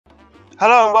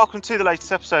Hello and welcome to the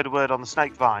latest episode of Word on the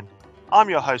Snakevine. I'm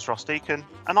your host Ross Deacon,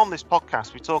 and on this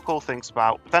podcast we talk all things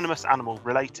about venomous animal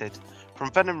related, from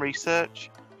venom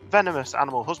research, venomous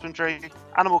animal husbandry,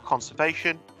 animal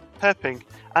conservation, herping,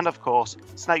 and of course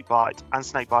snakebite and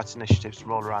snakebite initiatives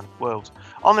from all around the world.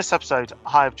 On this episode,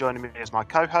 I have joining me as my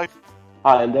co-host.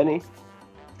 Hi, I'm Denny.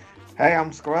 Hey,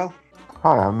 I'm Squirl.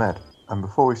 Hi, I'm Edd. And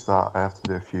before we start, I have to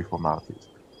do a few formalities.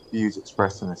 Views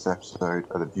expressed in this episode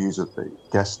are the views of the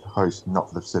guest host, not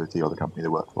for the facility or the company they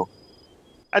work for.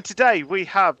 And today we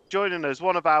have joining us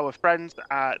one of our friends,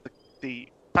 the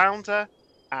founder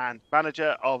and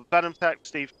manager of Venom Tech,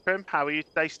 Steve Prim. How are you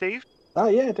today, Steve? Oh,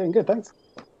 yeah, doing good, thanks.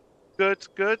 Good.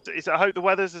 I hope the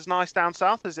weather's as nice down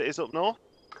south as it is up north.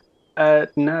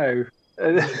 No.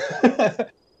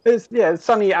 It's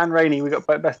sunny and rainy. We've got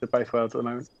best of both worlds at the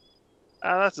moment.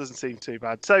 That doesn't seem too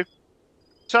bad.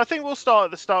 So I think we'll start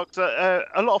at the start, because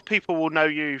a lot of people will know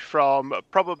you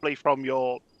probably from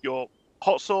your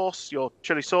hot sauce, your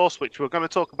chili sauce, which we're going to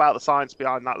talk about the science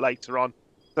behind that later on.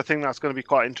 I think that's going to be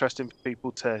quite interesting for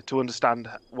people to understand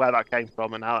where that came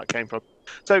from and how that came from.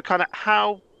 So kind of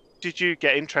how did you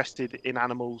get interested in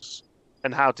animals,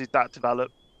 and how did that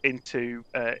develop into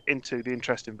the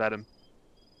interest in venom?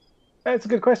 It's a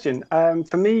good question.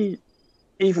 For me,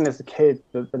 even as a kid,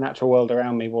 the natural world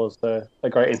around me was a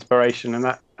great inspiration, and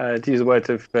that, to use the words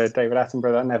of David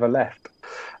Attenborough, that never left.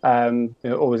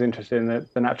 Always interested in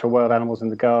the natural world, animals in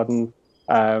the garden.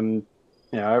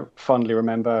 I fondly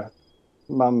remember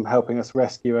Mum helping us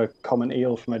rescue a common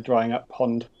eel from a drying up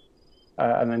pond,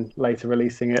 and then later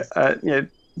releasing it.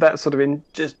 That sort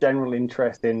of just general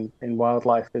interest in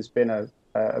wildlife has been a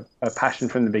passion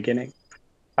from the beginning.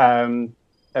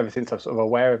 Ever since I'm sort of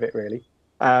aware of it, really.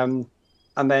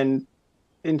 And then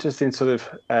interest in sort of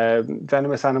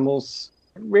venomous animals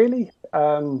really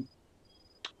came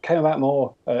about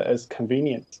more as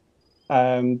convenient,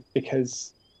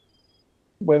 because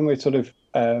when we're sort of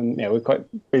we're quite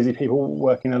busy people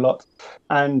working a lot,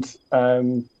 and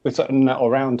we're sort of not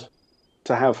around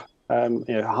to have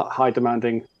high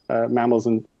demanding mammals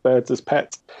and birds as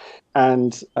pets,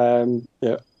 and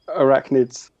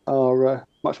arachnids are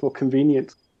much more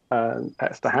convenient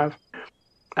pets to have.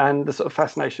 And the sort of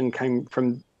fascination came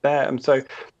from there. And so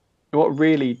what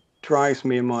really drives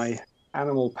me in my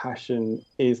animal passion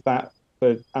is that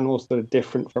the animals that are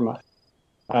different from us.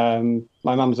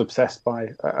 My mum's obsessed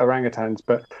by orangutans,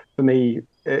 but for me,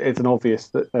 it's an obvious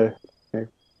that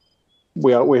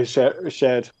we're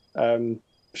shared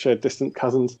distant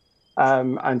cousins.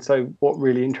 And so what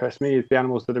really interests me is the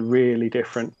animals that are really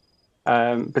different,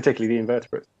 particularly the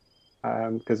invertebrates,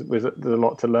 because there's a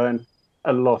lot to learn.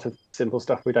 A lot of simple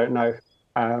stuff we don't know,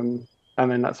 and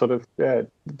then that sort of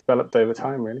developed over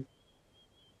time, really.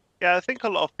 Yeah, I think a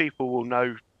lot of people will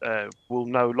know a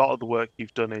lot of the work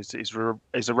you've done is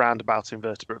around about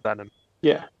invertebrate venom.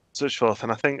 Yeah, such forth,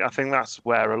 and I think that's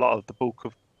where a lot of the bulk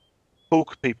of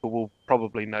people will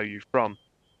probably know you from.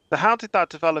 So how did that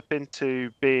develop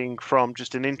into being from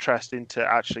just an interest into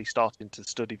actually starting to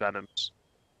study venoms?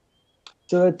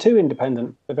 So there are two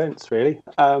independent events, really.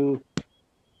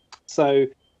 So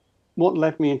what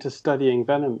led me into studying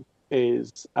venom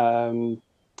is going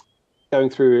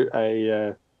through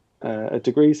a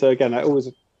degree. So again, I always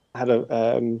had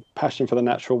a passion for the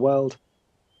natural world.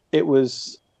 It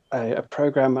was a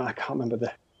program, I can't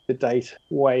remember the date,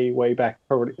 way back,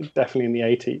 definitely in the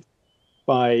 80s,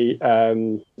 by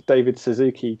David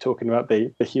Suzuki, talking about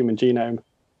the human genome.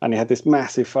 And he had this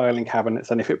massive filing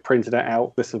cabinets, and if it printed it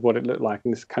out, this is what it looked like,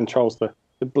 and this controls the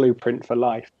blueprint for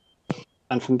life.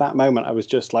 And from that moment, I was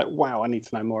just like, wow, I need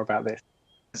to know more about this.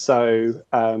 So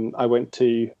I went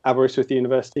to Aberystwyth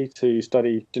University to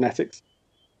study genetics.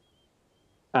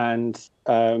 And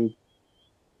so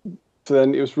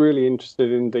then it was really interested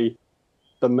in the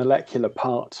molecular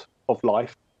part of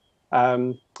life.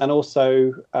 And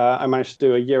also, I managed to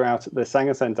do a year out at the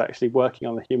Sanger Centre, actually working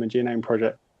on the Human Genome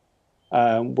Project,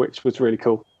 which was really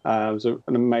cool. It was an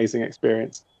amazing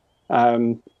experience.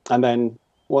 And then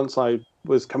once I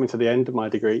was coming to the end of my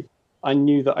degree, I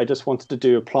knew that I just wanted to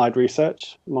do applied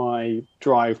research. My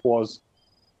drive was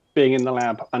being in the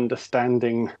lab,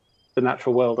 understanding the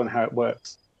natural world and how it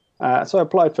works. So I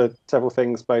applied for several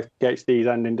things, both PhDs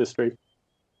and industry.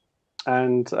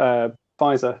 And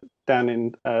Pfizer down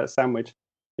in Sandwich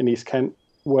in East Kent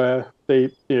were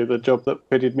the job that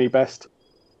fitted me best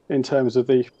in terms of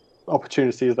the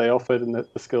opportunities they offered and the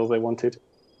skills they wanted.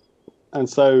 And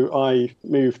so I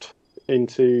moved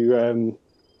into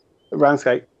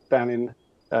Ramsgate down in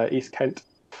East Kent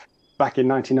back in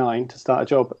 '99 to start a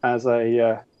job as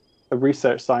a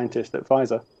research scientist at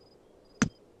Pfizer.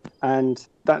 And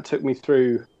that took me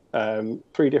through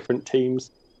 3 different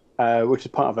teams, which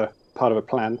is part of a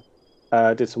plan.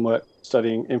 Did some work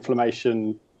studying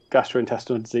inflammation,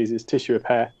 gastrointestinal diseases, tissue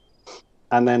repair,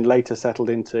 and then later settled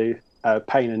into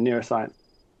pain and neuroscience.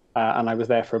 And I was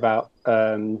there for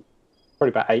probably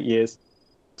about 8 years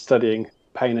studying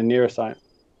pain and neuroscience.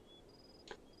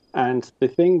 And the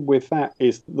thing with that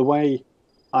is the way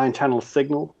ion channels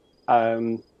signal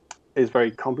is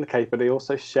very complicated, but they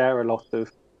also share a lot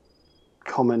of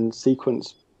common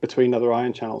sequence between other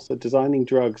ion channels. So designing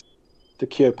drugs to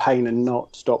cure pain and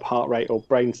not stop heart rate or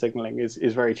brain signaling is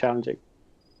very challenging.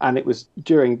 And it was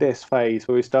during this phase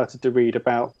where we started to read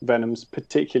about venoms,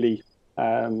 particularly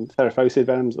theraphosid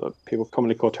venoms, that people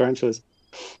commonly call tarantulas.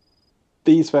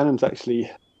 These venoms actually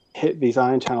hit these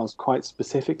ion channels quite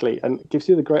specifically, and it gives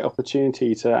you the great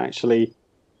opportunity to actually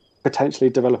potentially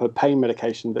develop a pain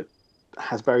medication that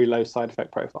has very low side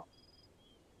effect profile.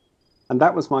 And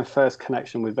that was my first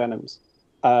connection with venoms,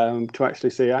 to actually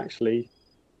see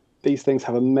these things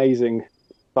have amazing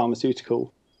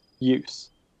pharmaceutical use.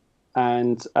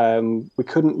 And we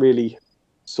couldn't really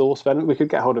source venom. We could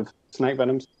get hold of snake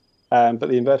venoms, but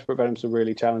the invertebrate venoms are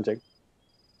really challenging.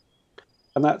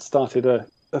 And that started a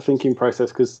thinking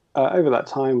process, because over that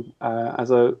time,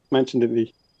 as I mentioned in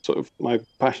the sort of my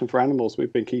passion for animals,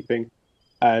 we've been keeping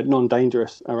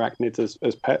non-dangerous arachnids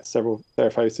as pets, several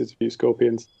theraphosids, a few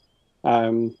scorpions.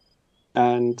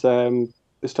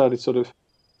 It started sort of,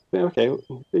 okay,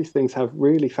 these things have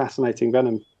really fascinating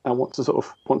venom. I want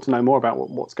to know more about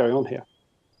what's going on here.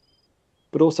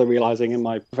 But also realizing in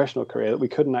my professional career that we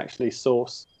couldn't actually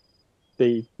source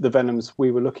the venoms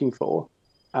we were looking for,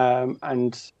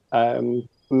 and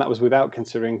that was without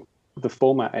considering the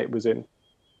format it was in.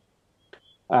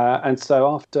 And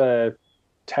so after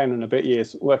 10 and a bit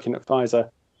years working at Pfizer,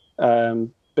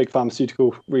 big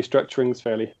pharmaceutical restructurings,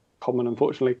 fairly common,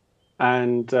 unfortunately,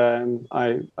 and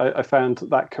I found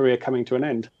that career coming to an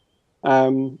end.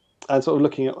 And sort of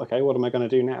looking at, okay, what am I going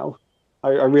to do now?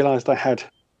 I realized I had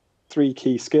 3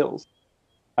 key skills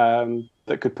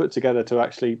that could put together to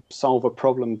actually solve a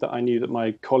problem that I knew that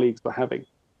my colleagues were having.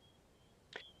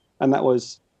 And that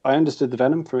was, I understood the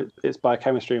venom for its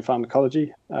biochemistry and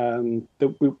pharmacology.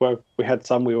 We had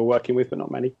some we were working with, but not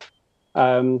many.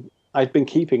 I'd been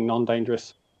keeping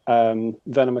non-dangerous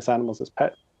venomous animals as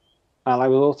pets. And I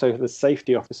was also the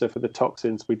safety officer for the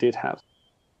toxins we did have.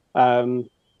 And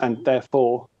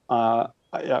therefore,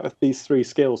 these 3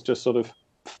 skills just sort of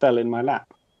fell in my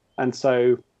lap. And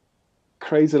so,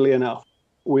 crazily enough,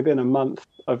 within a month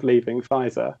of leaving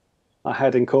Pfizer, I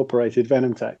had incorporated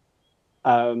Venom Tech,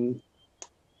 and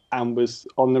was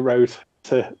on the road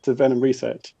to venom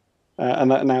research.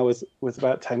 And that now was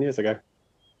about 10 years ago.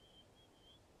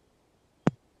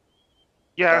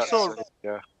 Yeah, I saw.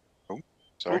 Yeah. Oh,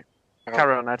 sorry.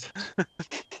 Carry on, Ed.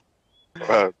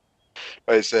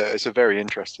 It's a very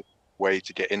interesting way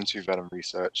to get into venom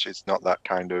research. It's not that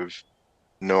kind of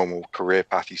normal career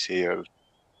path you see of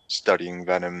studying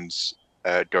venoms,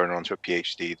 going on to a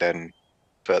PhD, then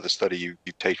further study.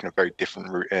 You've taken a very different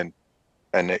route in,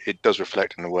 and it does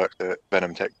reflect in the work that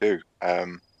Venom Tech do,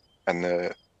 and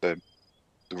the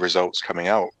results coming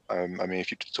out. I mean,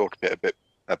 if you could talk a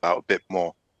bit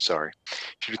more. Sorry,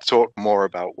 if you could talk more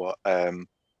about what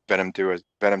Venom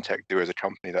Tech do as a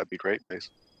company, that'd be great, please.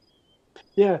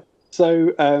 Yeah.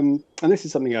 So, and this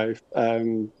is something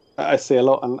I see a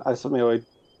lot, and something I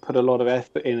put a lot of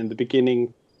effort in the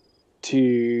beginning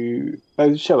to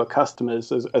both show our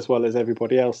customers as well as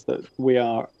everybody else that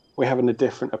we're having a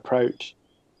different approach.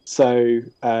 So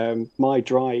my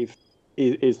drive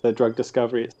is the drug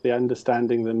discovery. It's the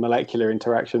understanding the molecular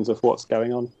interactions of what's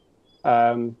going on,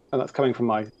 and that's coming from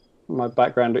my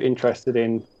background, interested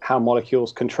in how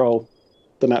molecules control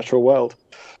the natural world,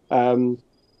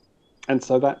 and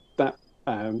so that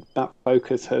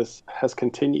focus has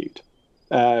continued.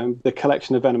 The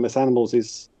collection of venomous animals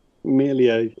is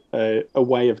merely a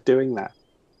way of doing that.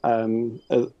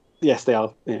 Yes, they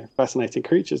are fascinating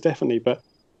creatures, definitely, but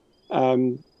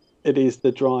it is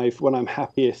the drive. When I'm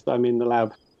happiest, I'm in the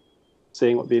lab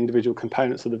seeing what the individual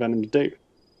components of the venom do.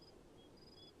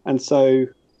 And so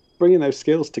bringing those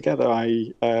skills together,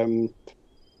 I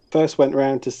first went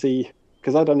around to see,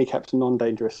 because I'd only kept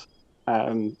non-dangerous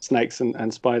snakes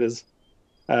and spiders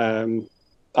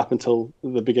up until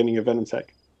the beginning of Venom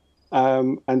Tech.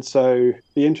 And so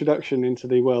the introduction into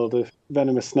the world of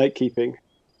venomous snake keeping,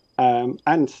 and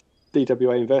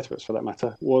DWA invertebrates for that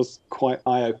matter, was quite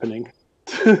eye-opening,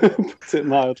 to put it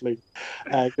mildly.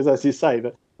 Because as you say,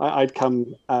 that I'd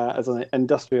come as an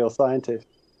industrial scientist.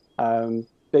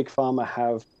 Big Pharma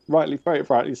have, very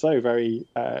rightly so, very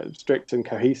strict and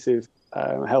cohesive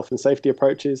health and safety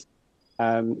approaches.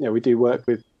 We do work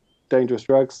with dangerous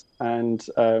drugs and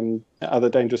other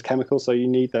dangerous chemicals. So you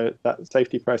need that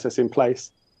safety process in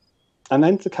place. And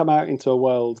then to come out into a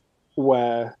world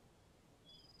where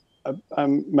I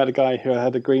met a guy who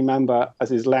had a green mamba as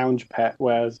his lounge pet,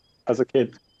 whereas as a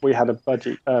kid we had a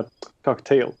budgie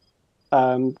cockatiel,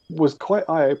 was quite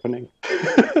eye-opening.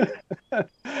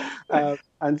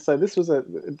 And so this was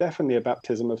definitely a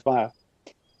baptism of fire.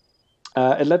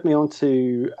 It led me on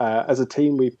to, as a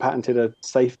team, we patented a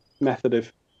safe method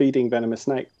of feeding venomous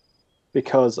snakes,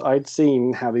 because I'd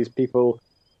seen how these people,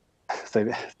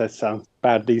 so that sounds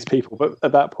bad, these people, but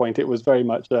at that point it was very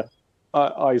much a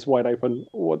eyes wide open,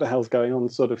 what the hell's going on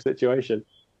sort of situation,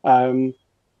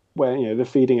 where they're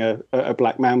feeding a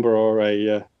black mamba or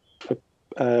a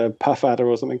puff adder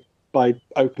or something by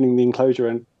opening the enclosure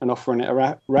and offering it a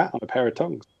rat on a pair of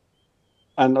tongs.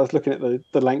 And I was looking at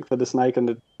the length of the snake and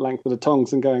the length of the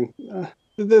tongs and going,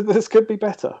 this could be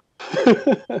better.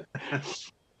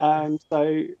 And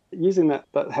so using that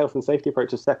health and safety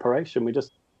approach of separation, we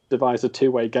just devised a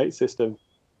two-way gate system.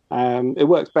 It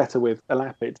works better with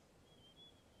elapids,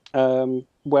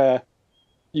 where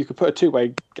you could put a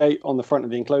two-way gate on the front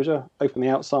of the enclosure, open the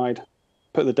outside,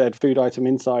 put the dead food item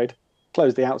inside,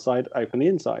 close the outside, open the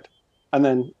inside. And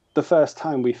then the first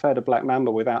time we fed a black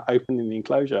mamba without opening the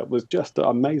enclosure was just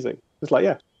amazing. It's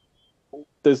like,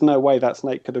 there's no way that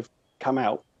snake could have come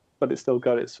out, but it still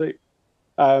got its food.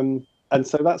 And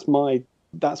so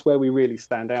that's where we really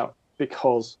stand out,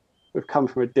 because we've come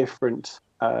from a different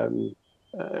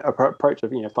approach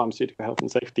of pharmaceutical health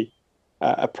and safety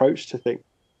approach to things.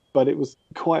 But it was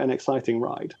quite an exciting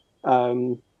ride.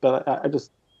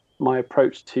 But my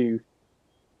approach to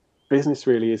business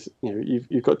really is,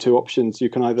 you've got two options. You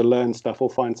can either learn stuff or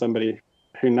find somebody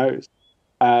who knows.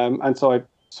 And so I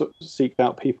sort of seeked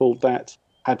out people that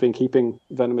had been keeping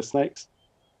venomous snakes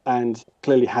and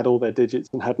clearly had all their digits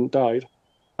and hadn't died.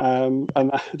 And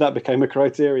that became a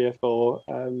criteria for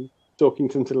talking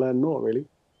to them to learn more, really.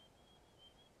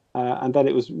 And then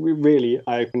it was really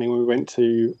eye-opening when we went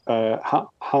to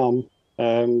Harm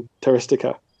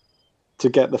Terrestica to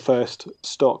get the first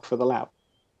stock for the lab.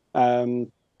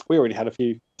 We already had a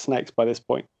few snakes by this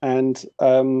point, and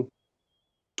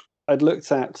I'd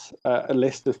looked at a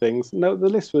list of things. No, the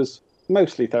list was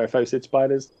mostly theraphosid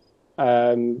spiders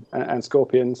and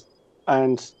scorpions,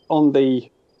 and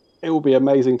it will be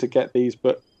amazing to get these,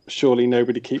 but surely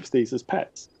nobody keeps these as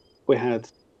pets. We had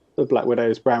the black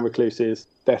widows, brown recluses,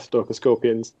 deathstalker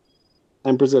scorpions,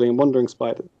 and Brazilian wandering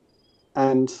spiders,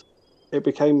 and it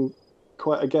became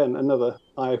quite, again, another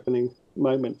eye-opening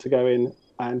moment to go in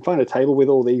and find a table with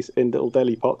all these in little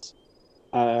deli pots.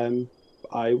 I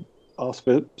asked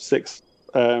for six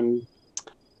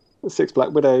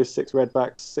black widows, 6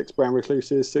 redbacks, 6 brown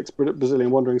recluses, 6 Brazilian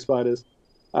wandering spiders,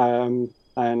 and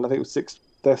I think it was 6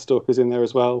 deathstalkers in there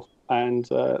as well. And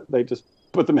they just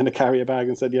put them in a carrier bag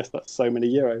and said, "Yes, that's so many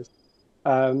euros."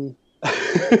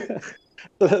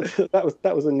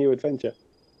 that was a new adventure,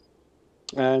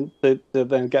 and to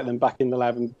then get them back in the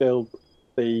lab and build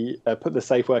put the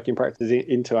safe working practices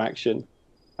into action,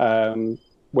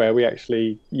 where we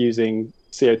actually using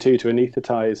CO2 to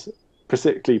anaesthetize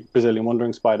particularly Brazilian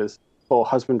wandering spiders for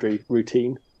husbandry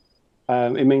routine.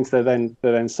 It means they're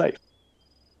then safe.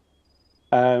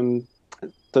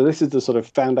 So this is the sort of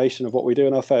foundation of what we do,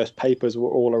 and our first papers were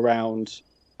all around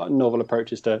novel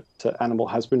approaches to animal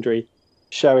husbandry,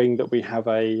 showing that we have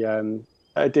a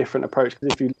different approach.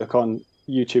 Because if you look on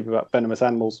YouTube about venomous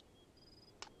animals,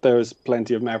 there's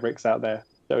plenty of mavericks out there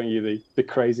showing you the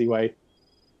crazy way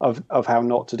of how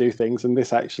not to do things, and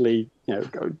this actually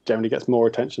generally gets more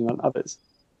attention than others.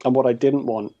 And what I didn't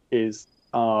want is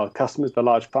our customers, the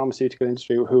large pharmaceutical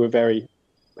industry, who are very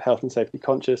health and safety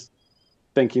conscious,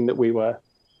 thinking that we were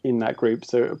in that group.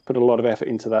 So put a lot of effort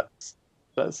into that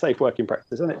safe working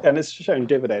practice, and it's shown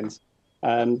dividends,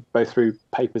 both through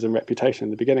papers and reputation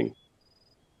in the beginning.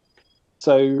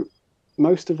 So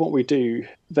most of what we do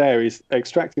there is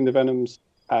extracting the venoms,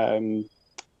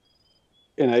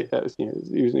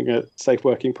 using safe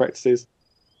working practices,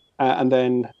 and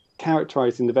then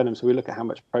characterizing the venom. So we look at how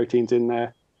much protein's in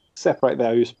there, separate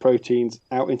those proteins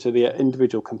out into the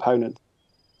individual component,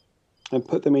 and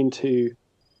put them into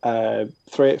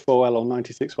 384L or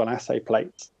 96-well assay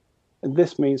plates. And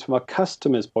this means, from our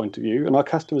customers' point of view, and our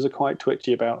customers are quite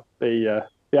twitchy about the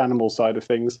animal side of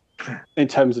things in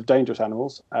terms of dangerous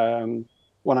animals.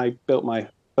 When I built my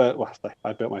first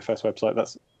website,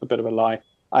 that's a bit of a lie.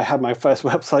 I had my first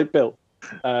website built.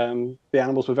 The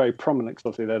animals were very prominent because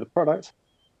obviously they're the product.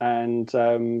 And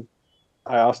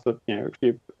I asked a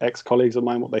few ex-colleagues of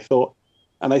mine what they thought,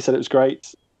 and they said it was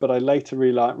great. But I later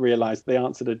realized they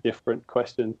answered a different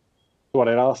question to what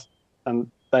I'd asked,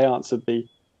 and they answered the,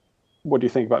 "What do you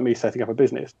think about me setting up a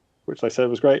business?" Which they said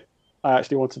was great. I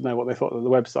actually wanted to know what they thought of the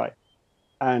website,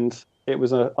 and it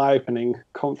was an eye-opening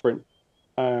conference,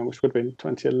 which would have been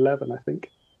 2011, I think,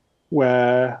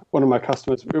 where one of my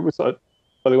customers, it was well,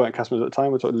 they weren't customers at the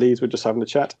time, but sort of leads, were just having a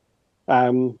chat.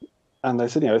 And they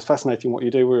said, it's fascinating what you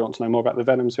do. We want to know more about the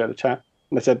Venoms. We had a chat.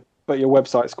 And they said, but your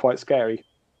website's quite scary.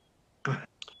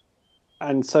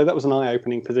 And so that was an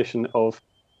eye-opening position of,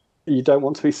 you don't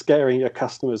want to be scaring your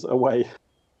customers away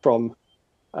from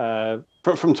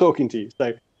talking to you.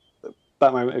 So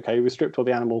that moment, okay, we stripped all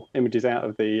the animal images out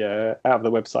of the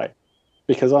website,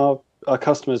 because our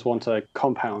customers want a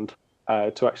compound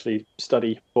to actually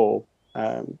study for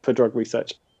drug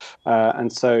research,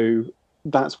 and so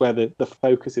that's where the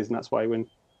focus is, and that's why when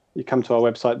you come to our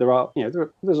website,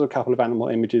 there's a couple of animal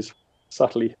images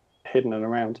subtly hidden and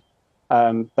around,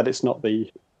 but it's not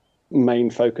the main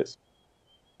focus.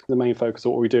 The main focus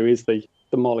of what we do is the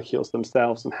molecules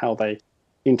themselves and how they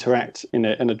interact in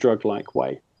a drug-like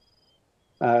way.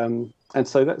 And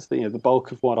so that's the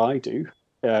bulk of what I do,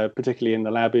 particularly in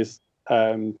the lab, is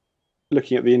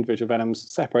looking at the individual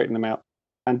venoms, separating them out,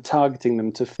 and targeting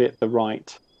them to fit the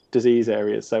right disease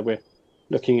areas. So we're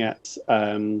looking at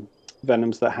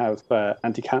venoms that have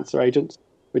anti-cancer agents.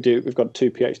 We've got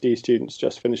 2 PhD students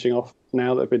just finishing off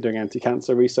now that have been doing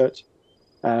anti-cancer research.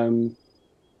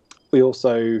 We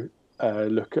also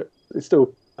look at, it's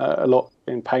still a lot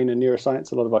in pain and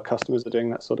neuroscience. A lot of our customers are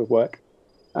doing that sort of work.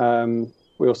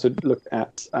 We also look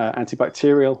at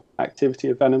antibacterial activity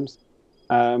of venoms,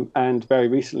 and very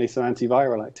recently some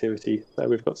antiviral activity. So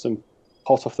we've got some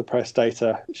hot off the press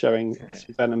data showing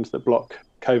venoms that block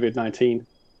COVID-19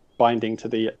 binding to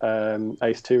the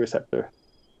ACE2 receptor,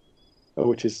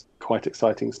 which is quite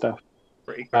exciting stuff.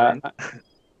 Pretty current.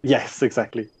 Yes,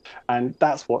 exactly. And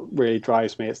that's what really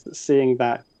drives me. It's seeing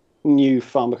that new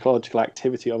pharmacological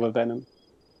activity of a venom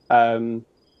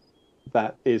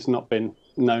that has not been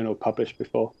known or published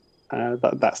before.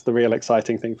 That's the real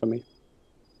exciting thing for me.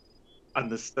 And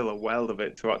there's still a world of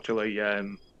it to actually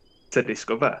to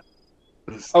discover.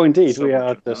 Oh, indeed. So we much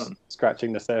are to just learn.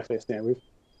 scratching the surface. We've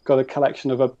got a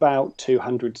collection of about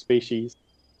 200 species,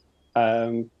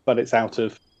 but it's out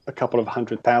of a couple of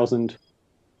 100,000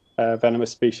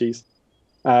 venomous species.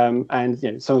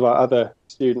 And some of our other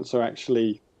students are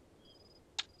actually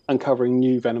uncovering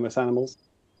new venomous animals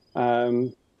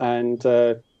and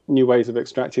new ways of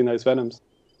extracting those venoms.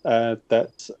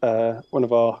 That one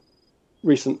of our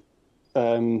recent,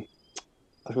 I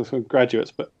was going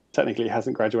graduates, but technically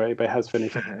hasn't graduated, but has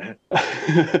finished. Due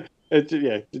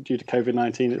to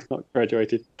COVID-19, it's not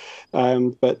graduated.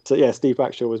 Steve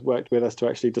Backshaw has worked with us to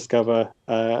actually discover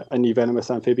a new venomous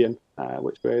amphibian,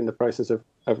 which we're in the process of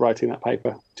writing that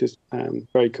paper, which is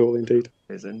very cool indeed.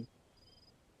 Isn't?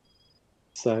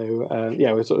 So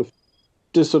we're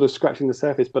sort of scratching the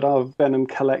surface, but our venom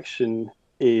collection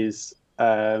is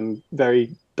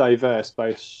very diverse,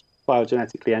 both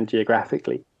phylogenetically and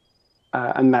geographically,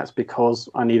 and that's because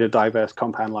I need a diverse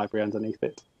compound library underneath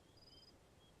it.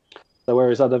 So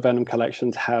whereas other venom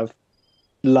collections have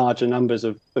larger numbers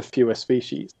of fewer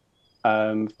species,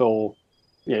 for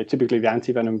typically the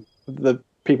antivenom, the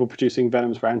people producing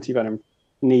venoms for antivenom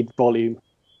need volume,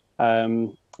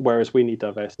 whereas we need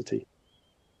diversity.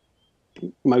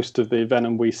 Most of the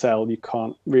venom we sell you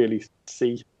can't really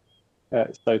see.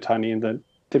 It's so tiny,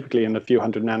 typically in a few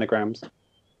hundred nanograms.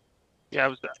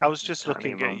 Yeah, I was just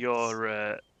looking at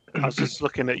your. I was just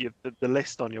looking at the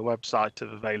list on your website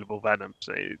of available venoms.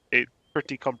 It's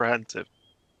pretty comprehensive.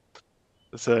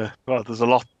 There's a lot.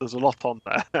 There's a lot on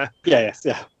there. Yes.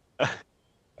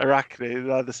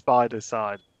 Arachnid, the spider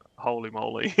side. Holy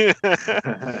moly!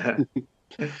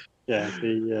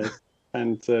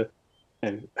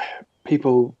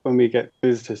 People, when we get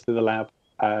visitors to the lab,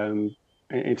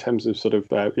 in terms of sort of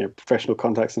professional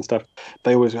contacts and stuff,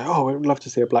 they always go, "Oh, we'd love to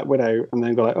see a black widow," and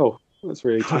then go like, "Oh, that's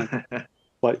really tiny."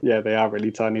 They are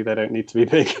really tiny. They don't need to be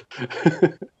big.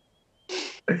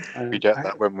 We get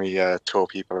that when we tour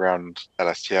people around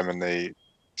LSTM and they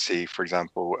see, for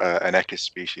example, an Echis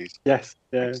species. Yes.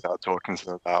 Yeah. And start talking to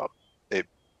them about it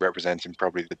representing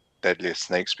probably the deadliest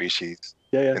snake species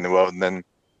Yeah. in the world, and then,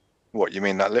 what, you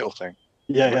mean that little thing?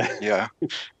 Yeah.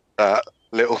 That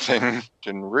little thing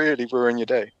can really ruin your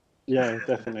day. Yeah,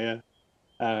 definitely. Yeah.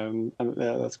 And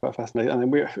that's quite fascinating. And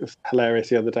then it was hilarious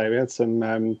the other day. We had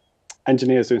some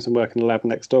engineers doing some work in the lab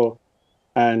next door,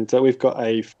 and we've got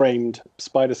a framed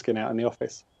spider skin out in the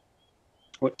office,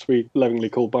 which we lovingly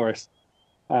call Boris,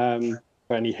 for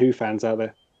any Who fans out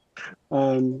there.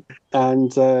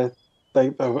 They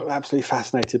were absolutely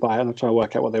fascinated by it, and I'm trying to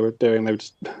work out what they were doing. They were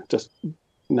just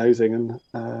nosing,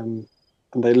 and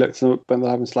and they looked up and the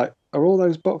lab was like, "Are all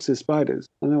those boxes spiders?"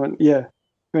 And I went, "Yeah."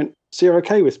 I went, "So you're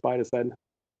okay with spiders then?"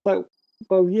 Like,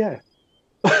 well, yeah.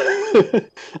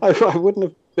 I wouldn't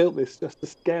have built this just to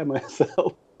scare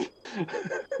myself.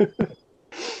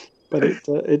 But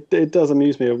it does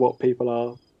amuse me of what people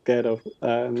are scared of.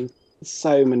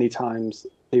 So many times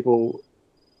people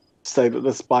say that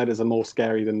the spiders are more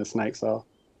scary than the snakes are.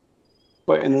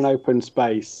 But in an open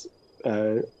space,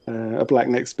 a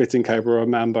black-necked spitting cobra or a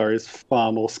mamba is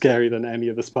far more scary than any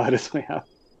of the spiders we have.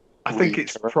 I think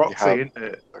it's proxy, isn't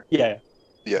it? Yeah.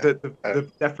 Yeah.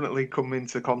 They've definitely come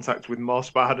into contact with more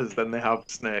spiders than they have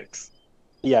snakes.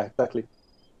 Yeah, exactly.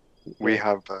 We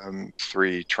have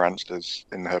 3 tarantulas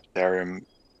in the herpetarium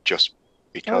just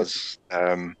because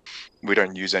we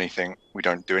don't use anything. We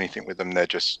don't do anything with them. They're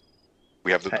just,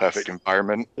 we have the Pets. perfect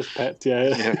environment. Just pets,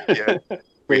 yeah. Yeah.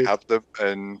 We have them,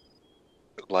 and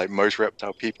like most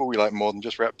reptile people, we like more than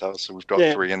just reptiles. So we've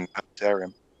got 3 in the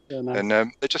herpetarium. Yeah, nice. And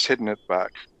they're just hidden at the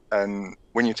back. And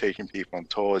when you're taking people on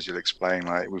tours, you'll explain,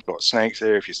 like, we've got snakes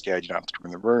here. If you're scared, you don't have to come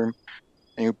in the room.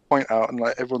 And you point out, and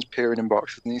like everyone's peering in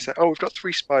boxes, and you say, "Oh, we've got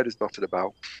 3 spiders dotted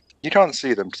about." You can't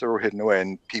see them because they're all hidden away,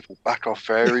 and people back off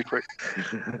very quickly.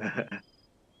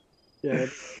 Yeah,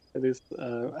 it is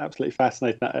absolutely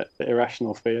fascinating, that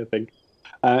irrational fear thing.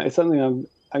 It's something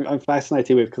I'm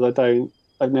fascinated with because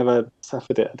I've never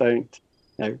suffered it. I don't,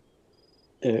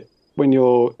 when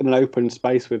you're in an open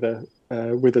space with a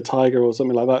tiger or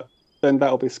something like that, then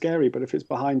that'll be scary. But if it's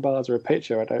behind bars or a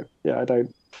picture, I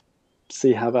don't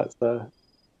see how that's a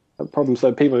problem.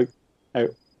 So people,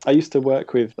 I used to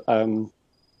work with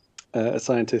a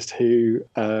scientist who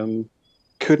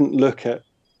couldn't look at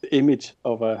the image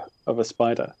of a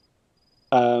spider,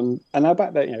 and now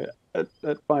back then, at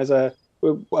Pfizer,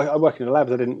 I work in a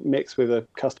lab. I didn't mix with the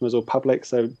customers or public,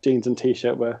 so jeans and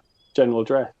t-shirt were general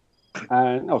dress.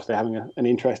 And obviously, having an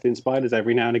interest in spiders,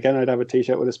 every now and again, I'd have a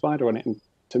t-shirt with a spider on it, and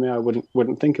to me, I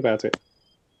wouldn't think about it.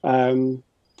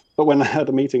 But when I had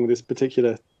a meeting with this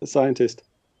particular scientist,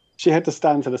 she had to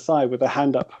stand to the side with her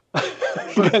hand up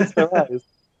against her eyes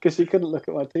because she couldn't look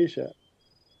at my t-shirt,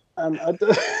 and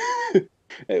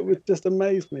it would just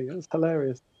amaze me. It was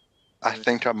hilarious. I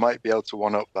think I might be able to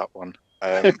one-up that one.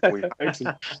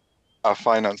 Our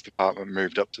finance department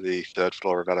moved up to the 3rd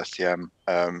floor of LSTM,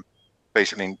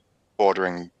 basically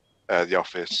bordering the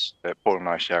office. Paul and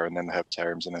I share, and then the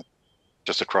herpetarium's in it,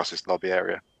 just across this lobby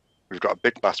area. We've got a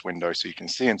big glass window so you can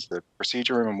see into the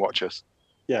procedure room and watch us.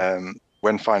 Yeah.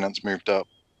 When finance moved up,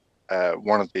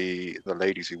 one of the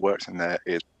ladies who works in there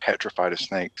is petrified of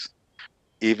snakes.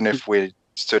 Even if we're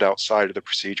stood outside of the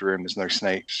procedure room, there's no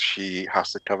snakes, she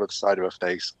has to cover the side of her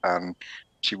face, and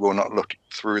she will not look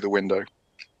through the window.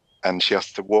 And she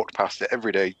has to walk past it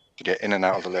every day to get in and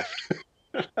out of the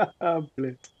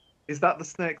lift. Is that the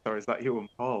snake, or is that you and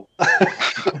Paul?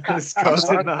 It's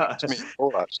causing that. To me,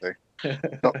 Paul, actually.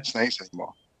 Not snakes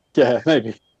anymore. Yeah,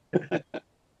 maybe.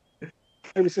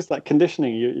 It was just like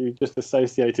conditioning you just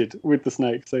associated with the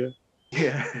snake. So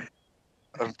yeah.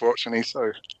 Unfortunately,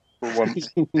 so. For once,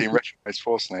 being recognised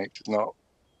for snakes is not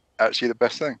actually the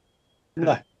best thing.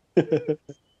 No.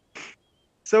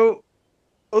 So,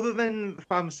 other than the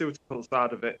pharmaceutical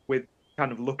side of it, with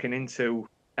kind of looking into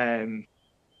venom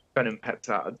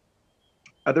peptides,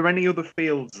 are there any other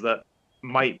fields that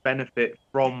might benefit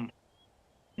from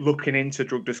looking into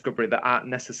drug discovery that aren't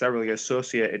necessarily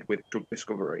associated with drug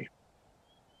discovery?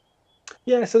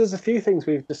 Yeah, so there's a few things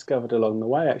we've discovered along the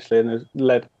way, actually, and has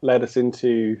led us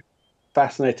into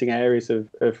fascinating areas of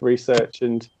research,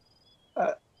 and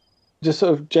just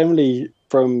sort of generally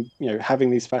from having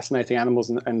these fascinating animals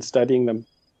and studying them.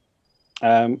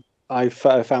 I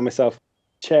found myself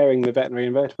chairing the Veterinary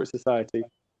Invertebrate Society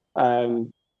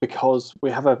because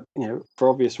we have for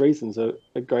obvious reasons, a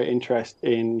great interest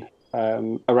in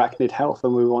arachnid health,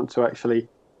 and we want to actually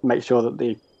make sure that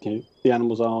the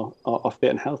animals are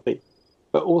fit and healthy,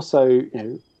 but also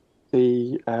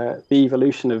the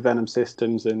evolution of venom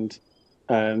systems and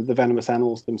the venomous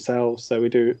animals themselves. So we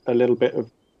do a little bit of,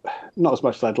 not as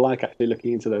much as I'd like, actually,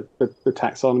 looking into the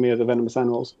taxonomy of the venomous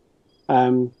animals.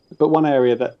 But one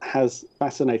area that has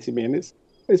fascinated me, and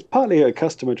it's partly a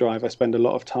customer drive. I spend a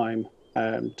lot of time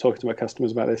talking to my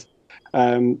customers about this.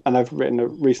 And I've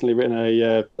recently written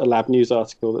a lab news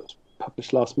article that's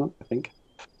published last month, I think,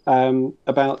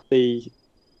 about the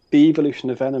evolution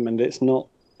of venom, and it's not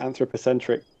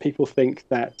anthropocentric. People think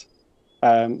that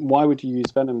why would you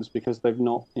use venoms, because they've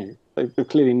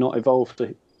clearly not evolved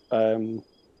to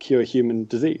cure human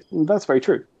disease. And that's very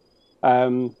true.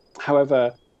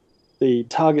 However, the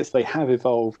targets they have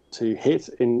evolved to hit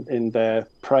in their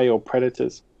prey or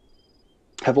predators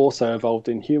have also evolved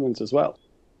in humans as well.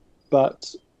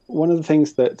 But one of the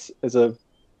things that is an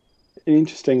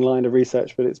interesting line of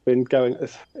research, but it's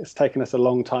taken us a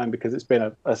long time because it's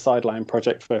been a sideline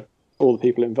project for all the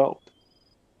people involved,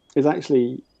 is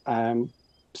actually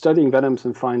studying venoms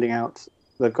and finding out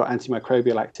they've got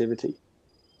antimicrobial activity.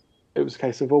 It was a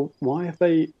case of, well, why have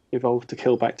they evolved to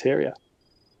kill bacteria?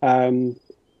 Some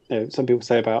people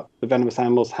say about the venomous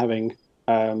animals having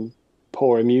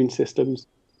poor immune systems,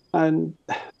 and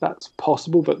that's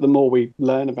possible. But the more we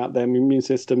learn about their immune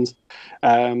systems,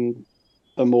 the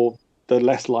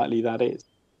less likely that is.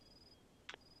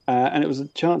 And it was a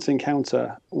chance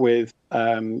encounter with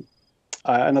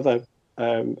another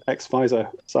ex-Pfizer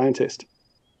scientist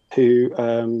who,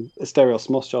 Asterios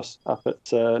Moschos up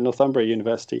at Northumbria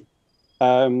University,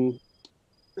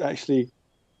 actually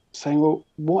saying, well,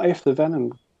 what if the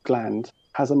venom gland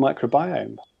has a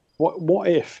microbiome? What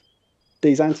if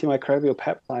these antimicrobial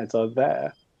peptides are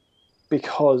there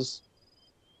because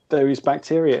there is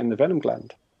bacteria in the venom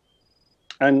gland?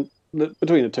 And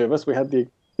between the two of us, we had the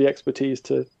expertise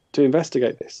to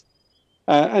investigate this.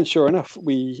 And sure enough,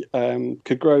 we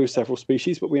could grow several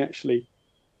species, but we actually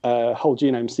whole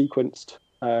genome sequenced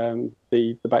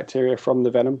the bacteria from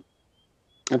the venom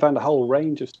and found a whole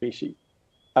range of species,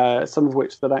 some of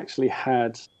which that actually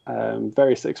had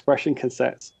various expression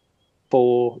cassettes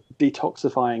for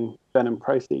detoxifying venom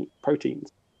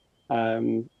proteins,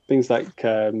 things like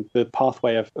the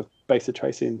pathway of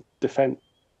beta-tracin defense,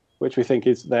 which we think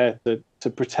is there to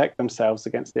protect themselves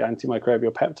against the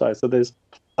antimicrobial peptides. So there's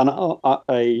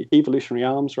a evolutionary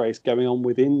arms race going on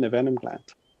within the venom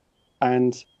gland.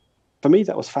 And for me,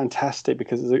 that was fantastic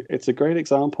because it's a great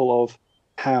example of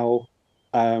how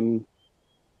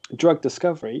drug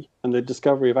discovery and the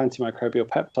discovery of antimicrobial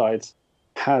peptides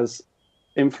has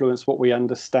influenced what we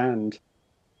understand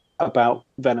about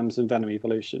venoms and venom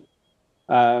evolution.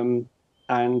 And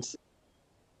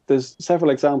there's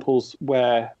several examples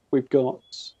where we've got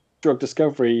drug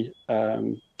discovery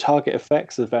target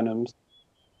effects of venoms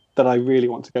that I really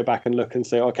want to go back and look and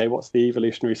say, okay, what's the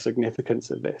evolutionary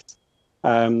significance of this?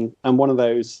 And one of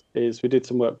those is we did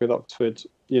some work with Oxford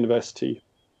University,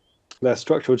 their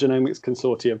Structural Genomics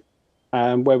Consortium,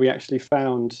 where we actually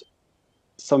found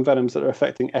some venoms that are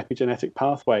affecting epigenetic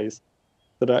pathways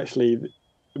that are actually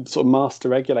sort of master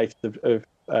regulators of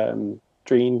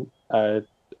gene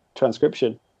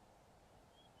transcription.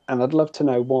 And I'd love to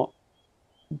know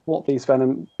what these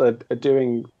venoms are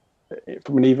doing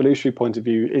from an evolutionary point of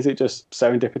view. Is it just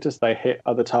serendipitous they hit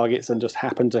other targets and just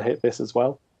happen to hit this as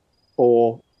well?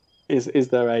 Or is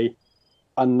there a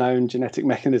unknown genetic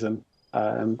mechanism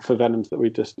for venoms that we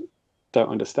just don't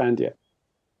understand yet?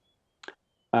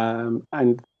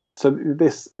 And so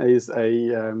this is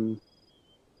a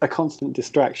constant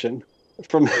distraction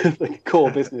from the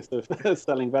core business of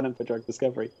selling venom for drug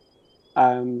discovery.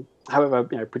 However,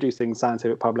 producing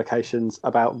scientific publications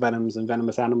about venoms and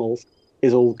venomous animals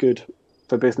is all good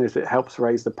for business. It helps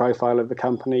raise the profile of the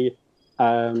company.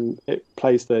 It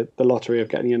plays the lottery of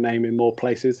getting your name in more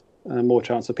places and more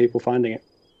chance of people finding it.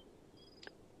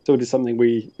 So it is something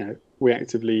we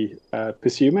actively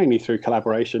pursue, mainly through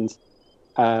collaborations.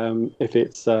 If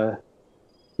it's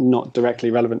not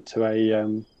directly relevant to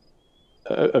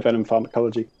a venom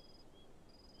pharmacology.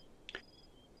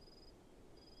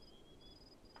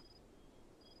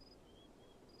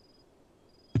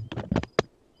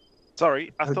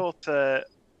 Sorry, I thought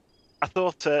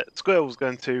Squirl was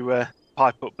going to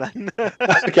pipe up then.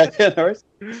 Okay, yeah, no worries.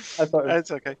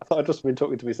 It's okay. I thought I'd just been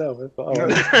talking to myself.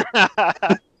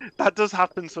 That does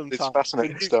happen sometimes. It's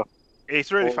fascinating stuff.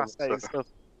 It's really fascinating stuff.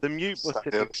 The mute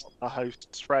button is not the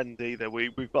host's friend either.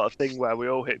 We've got a thing where we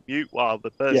all hit mute while the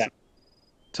person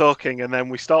talking, and then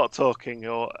we start talking,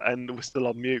 and we're still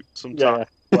on mute sometimes.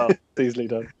 Yeah. Well, it's easily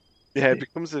done. Yeah, it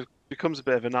becomes a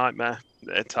bit of a nightmare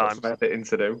at times. Editing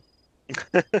to do.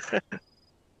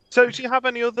 So, do you have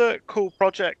any other cool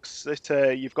projects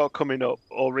that you've got coming up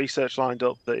or research lined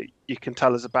up that you can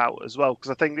tell us about as well? Because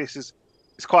I think it's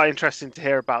quite interesting to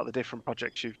hear about the different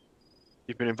projects you've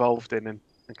been involved in and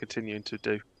continuing to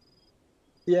do.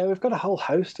 Yeah, we've got a whole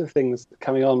host of things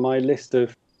coming on. My list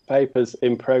of papers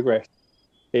in progress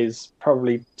is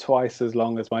probably twice as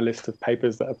long as my list of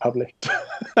papers that are published.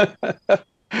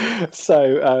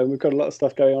 So we've got a lot of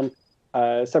stuff going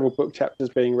on. Several book chapters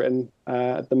being written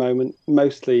at the moment,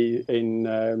 mostly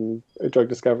in drug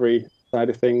discovery side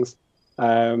of things.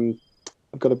 I've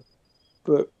got a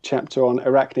book chapter on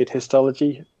arachnid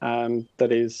histology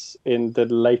that is in the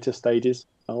later stages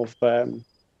of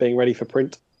being ready for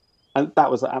print. And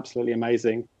that was absolutely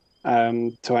amazing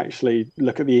to actually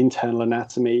look at the internal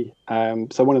anatomy.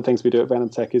 So one of the things we do at Venom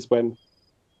Tech is whenever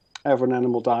an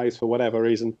animal dies for whatever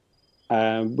reason,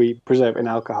 We preserve it in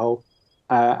alcohol,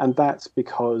 and that's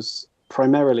because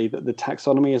primarily that the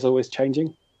taxonomy is always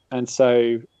changing, and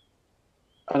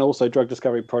also drug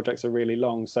discovery projects are really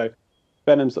long. So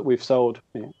venoms that we've sold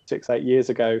 6-8 years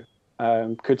ago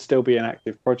could still be an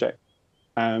active project.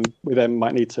 We then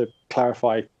might need to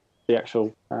clarify the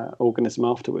actual organism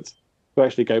afterwards to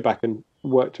actually go back and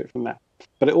work to it from that.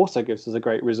 But it also gives us a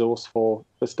great resource for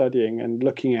studying and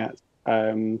looking at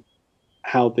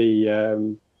how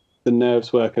the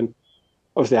nerves work. And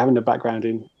obviously, having a background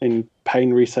in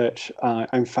pain research,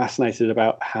 I'm fascinated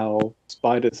about how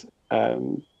spiders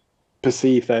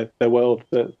perceive their world,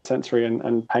 the sensory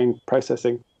and pain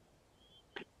processing.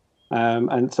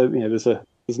 And so, there's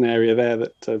an area there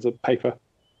that there's a paper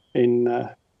in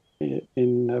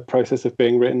a process of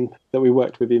being written that we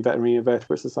worked with the Veterinary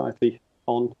Invertebrate Society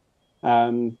on.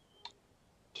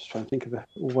 Just trying to think of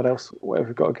what else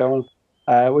we've got to go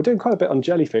on. We're doing quite a bit on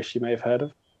jellyfish. You may have heard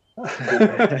of.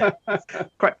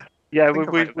 Yeah, we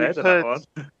may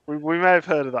have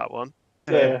heard of that one.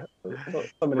 Yeah,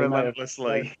 somebody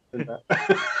relentlessly.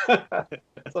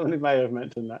 Somebody may have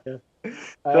mentioned that. Yeah,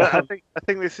 I think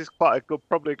this is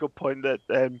probably a good point that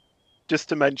just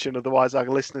to mention. Otherwise, our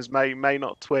listeners may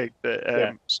not twig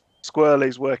that Squirl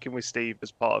is working with Steve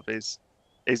as part of his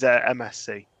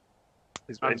MSc.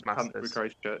 His masters.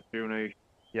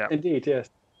 Yeah, indeed, yes.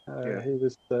 He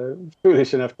was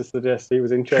foolish enough to suggest he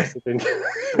was interested in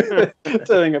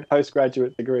doing a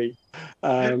postgraduate degree,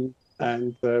 and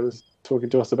was talking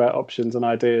to us about options and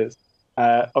ideas.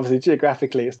 Obviously,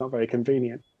 geographically, it's not very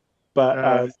convenient,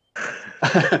 but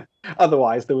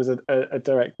otherwise, there was a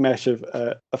direct mesh of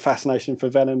a fascination for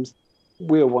venoms.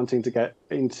 We were wanting to get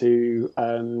into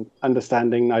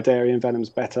understanding Cnidarian venoms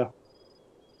better,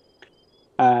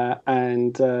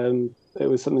 and it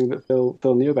was something that Phill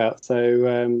knew about.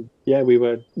 So we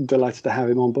were delighted to have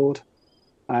him on board,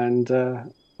 and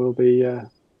we'll be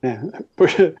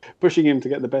pushing him to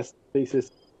get the best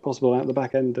thesis possible out the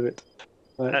back end of it.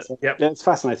 It's a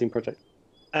fascinating project.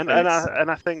 And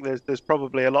I think there's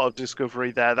probably a lot of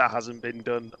discovery there that hasn't been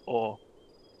done, or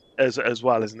as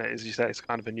well, isn't it? As you say, it's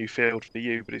kind of a new field for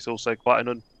you, but it's also quite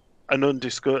an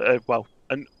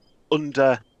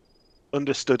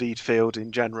understudied field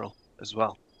in general as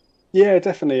well. Yeah,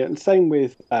 definitely. And same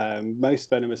with most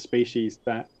venomous species,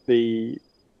 that the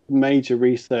major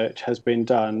research has been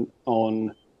done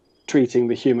on treating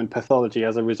the human pathology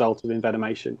as a result of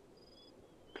envenomation.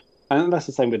 And that's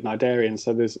the same with Cnidarians.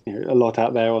 So there's a lot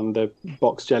out there on the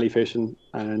box jellyfish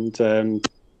and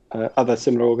other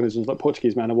similar organisms like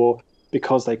Portuguese man o' war,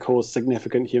 because they cause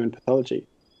significant human pathology.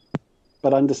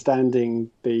 But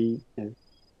understanding the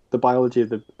biology of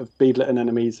beadlet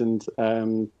anemones and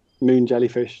moon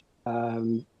jellyfish,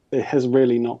 it has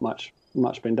really not much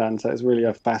been done. So it's really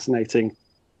a fascinating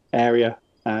area.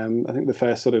 I think the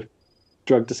first sort of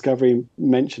drug discovery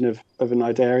mention of a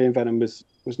Cnidarian venom was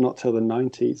not till the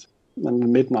 90s, and the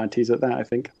mid 90s at that, I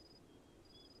think.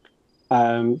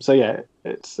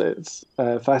 It's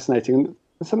fascinating.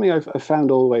 It's something I've found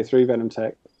all the way through Venom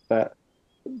Tech, that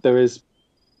there is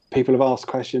people have asked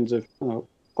questions of,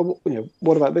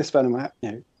 what about this venom?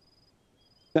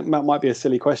 That might be a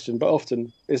silly question, but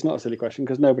often it's not a silly question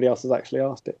because nobody else has actually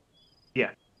asked it.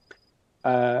 Yeah.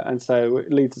 And so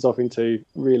it leads us off into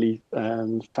really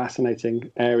fascinating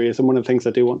areas. And one of the things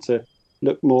I do want to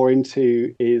look more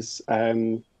into is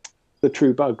the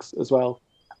true bugs as well.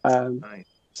 Nice.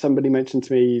 Somebody mentioned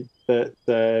to me that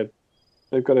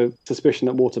they've got a suspicion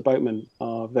that water boatmen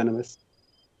are venomous.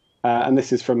 And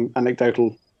this is from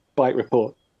anecdotal bite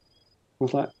report. I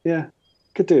was like, yeah,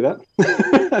 could do that.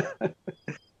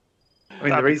 I mean,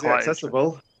 they're easily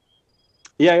accessible.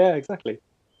 Yeah, exactly.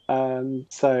 And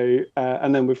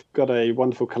then we've got a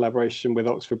wonderful collaboration with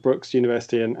Oxford Brookes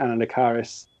University and Anna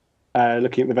Nakaris,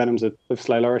 looking at the venoms of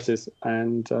slow lorises.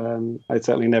 And I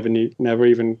certainly never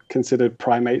even considered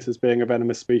primates as being a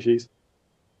venomous species.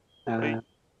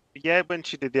 Yeah, when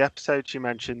she did the episode, she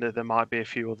mentioned that there might be a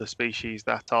few other species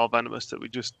that are venomous that we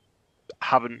just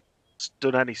haven't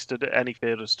done any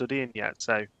field of studying yet.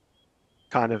 So,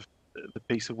 kind of the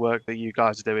piece of work that you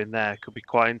guys are doing there could be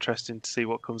quite interesting to see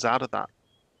what comes out of that.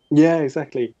 Yeah,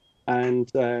 exactly.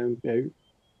 And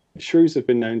shrews have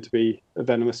been known to be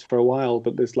venomous for a while,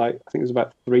 but there's I think there's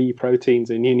about 3 proteins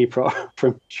in Uniprot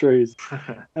from shrews.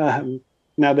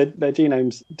 Now their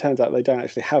genomes, turns out they don't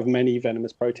actually have many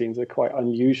venomous proteins. They're quite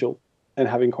unusual in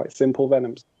having quite simple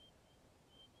venoms.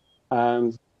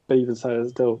 But even so, they're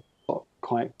still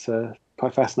quite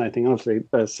fascinating. Obviously,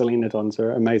 selenodons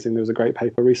are amazing. There was a great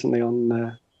paper recently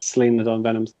on selenodon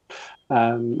venoms,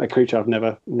 a creature I've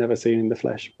never seen in the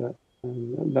flesh, but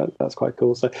That's quite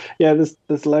cool. So yeah,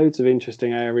 there's loads of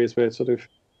interesting areas we're sort of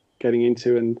getting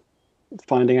into and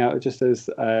finding out just as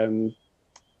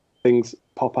things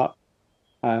pop up.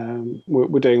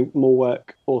 We're doing more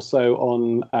work also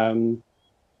on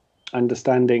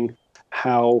understanding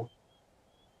how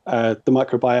the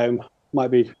microbiome might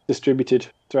be distributed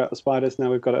throughout the spiders. Now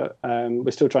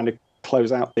we're still trying to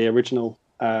close out the original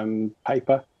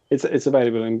paper. It's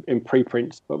available in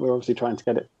preprint, but we're obviously trying to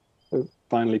get it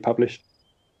finally published.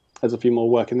 There's a few more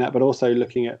work in that, but also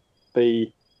looking at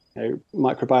the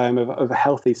microbiome of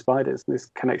healthy spiders. And this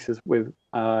connects us with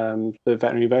the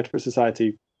Veterinary Vertebrate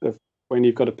Society of when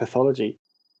you've got a pathology.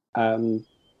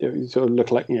 It sort of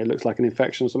looks like an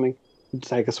infection or something. You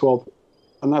take a swab,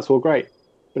 and that's all great.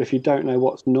 But if you don't know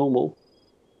what's normal,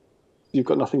 you've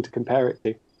got nothing to compare it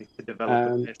to. To develop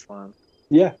a baseline.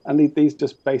 Yeah, and these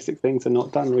just basic things are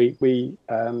not done. We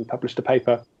published a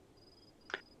paper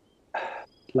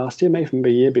last year, maybe from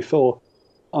the year before,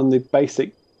 on the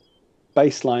basic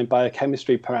baseline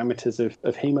biochemistry parameters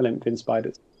of hemolymph in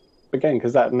spiders. Again,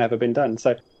 because that had never been done.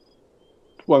 So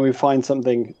when we find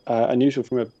something unusual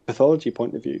from a pathology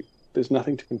point of view, there's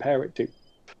nothing to compare it to.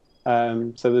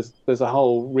 So there's a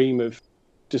whole ream of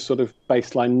just sort of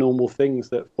baseline normal things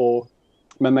that for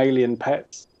mammalian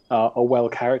pets are well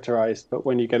characterized, but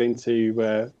when you get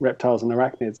into reptiles and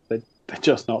arachnids, they're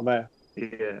just not there.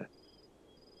 Yeah.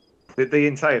 The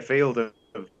entire field of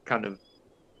kind of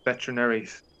veterinary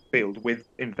field with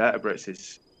invertebrates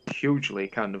is hugely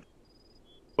kind of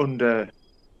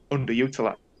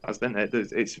underutilized, isn't it?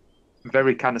 It's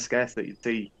very kind of scarce that you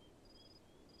see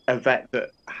a vet that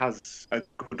has a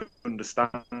good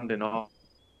understanding of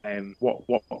what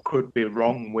could be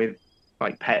wrong with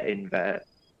like petting vet as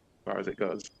far as it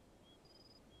goes.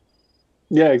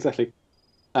 Yeah, exactly.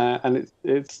 And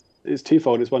it's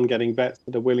twofold. It's one, getting vets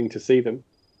that are willing to see them.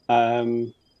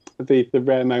 The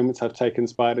rare moments I've taken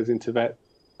spiders into vet,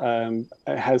 it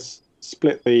has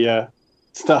split the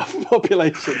staff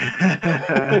population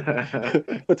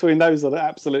between those that are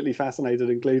absolutely fascinated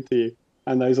and glued to you,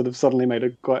 and those that have suddenly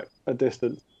made quite a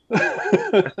distance.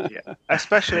 Yeah,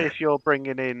 especially if you're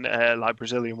bringing in like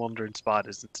Brazilian wandering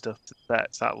spiders and stuff to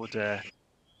vets, that would.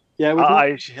 Yeah, I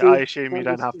assume you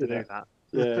don't have to do that.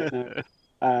 Yeah, no.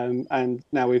 And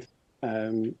now with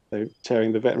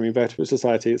chairing the Veterinary Vertebrate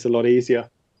Society, it's a lot easier.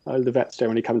 The vets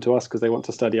generally come to us because they want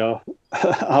to study our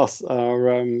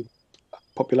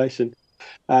population.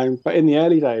 But in the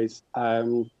early days,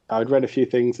 I'd read a few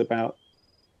things about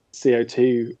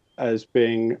CO2 as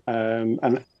being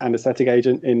an anesthetic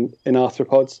agent in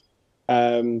arthropods,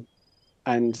 and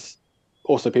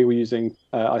also people using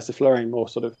isoflurane, more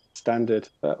sort of standard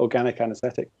organic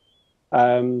anesthetic.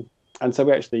 And so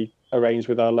we actually arranged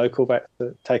with our local vet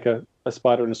to take a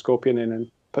spider and a scorpion in and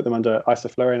put them under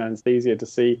isoflurane anesthesia to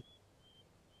see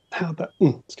how that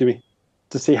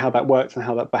works and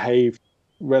how that behaved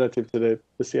relative to the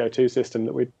CO2 system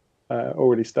that we'd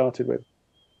already started with.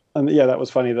 And yeah, that was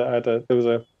funny that there was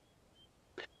a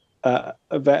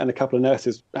vet and a couple of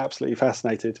nurses absolutely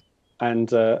fascinated,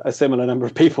 and a similar number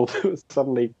of people that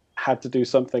suddenly had to do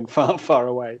something far, far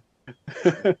away.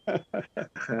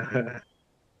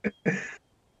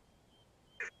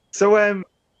 So,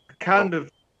 kind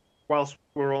of, whilst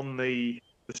we're on the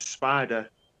spider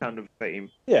kind of theme,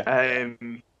 yeah,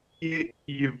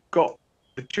 you've got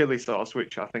the chili sauce,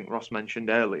 which I think Ross mentioned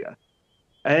earlier.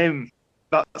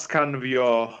 That's kind of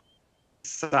your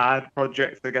side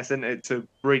project, I guess, isn't it, to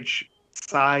bridge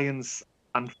science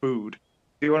and food.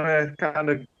 Do you want to kind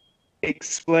of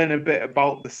explain a bit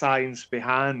about the science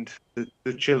behind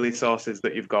the chili sauces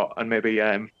that you've got, and maybe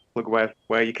plug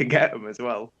where you can get them as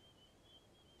well?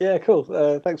 Yeah, cool.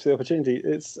 Thanks for the opportunity.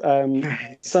 It's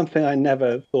something I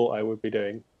never thought I would be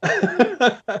doing.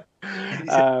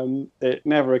 It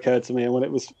never occurred to me, and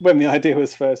when the idea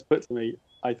was first put to me,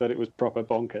 I thought it was proper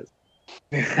bonkers.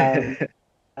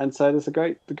 And so there's a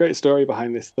great story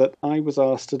behind this, that I was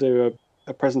asked to do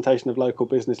a presentation of local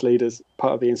business leaders,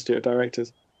 part of the Institute of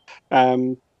Directors,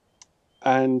 and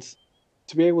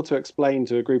to be able to explain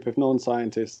to a group of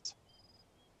non-scientists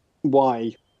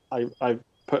why I've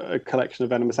put a collection of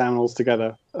venomous animals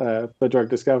together for drug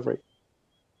discovery.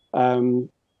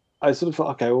 I sort of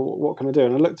thought, okay, well, what can I do?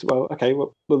 And I looked, well,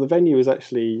 the venue is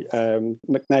actually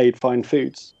McNaid Fine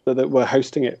Foods that were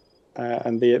hosting it,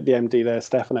 and the MD there,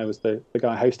 Stefano, was the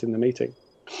guy hosting the meeting.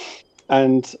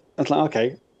 And I was like,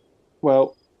 okay,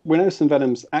 well, we know some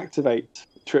venoms activate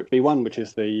TRPV1, which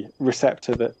is the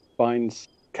receptor that binds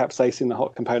capsaicin, the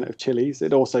hot component of chilies.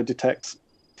 It also detects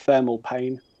thermal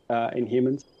pain in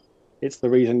humans. It's the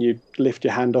reason you lift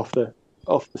your hand off the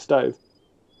stove.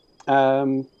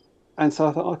 And so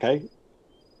I thought, okay,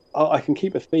 I can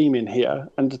keep a theme in here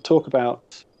and to talk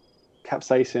about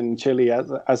capsaicin chili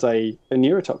as a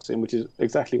neurotoxin, which is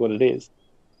exactly what it is.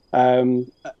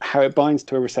 How it binds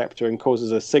to a receptor and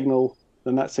causes a signal,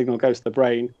 then that signal goes to the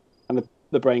brain, and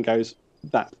the brain goes,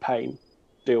 that's pain,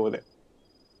 deal with it,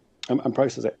 and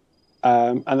process it.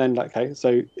 And then, okay,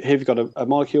 so here you've got a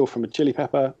molecule from a chili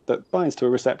pepper that binds to a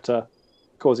receptor,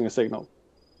 causing a signal.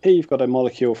 Here you've got a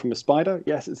molecule from a spider.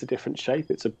 Yes, it's a different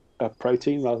shape. It's a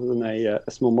protein rather than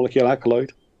a small molecule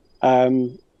alkaloid.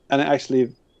 And it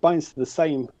actually binds to the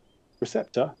same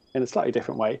receptor in a slightly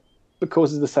different way, but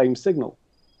causes the same signal.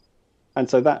 And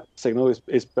so that signal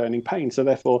is burning pain. So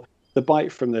therefore, the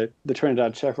bite from the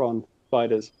Trinidad chevron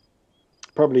spiders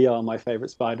probably are my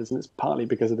favorite spiders, and it's partly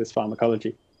because of this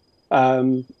pharmacology.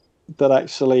 That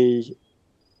actually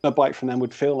a bite from them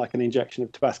would feel like an injection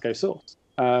of Tabasco sauce.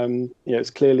 It's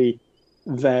clearly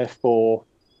there for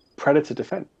predator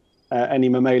defense. Any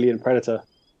mammalian predator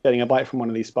getting a bite from one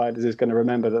of these spiders is going to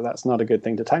remember that that's not a good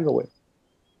thing to tangle with.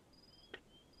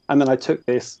 And then I took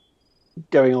this,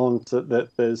 going on to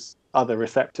that there's other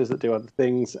receptors that do other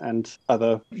things and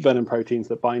other venom proteins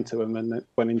that bind to them, and it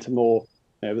went into more,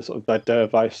 the sort of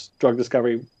device drug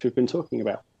discovery which we've been talking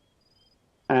about.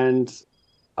 And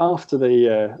after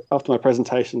my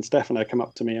presentation, Stefano came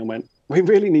up to me and went, "We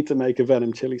really need to make a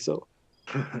venom chili sauce."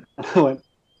 And I went,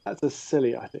 "That's a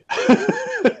silly idea.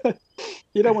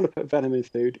 You don't want to put venom in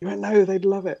food." He went, "No, they'd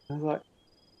love it." I was like,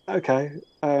 "Okay."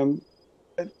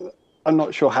 I'm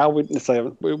not sure how we'd say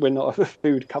we're not a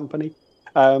food company,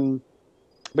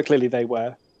 but clearly they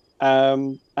were,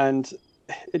 and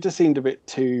it just seemed a bit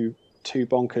too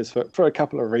bonkers for a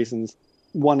couple of reasons.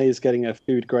 One is getting a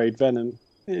food grade venom.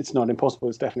 It's not impossible.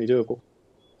 It's definitely doable.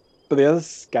 But the other,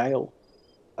 scale.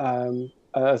 As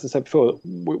I said before,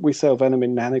 we sell venom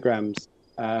in nanograms,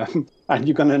 and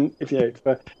you're gonna, if you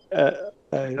for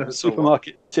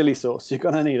supermarket chili sauce, you're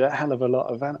gonna need a hell of a lot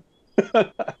of venom.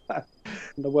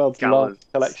 The world's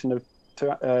largest collection of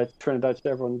Trinidad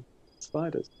chevron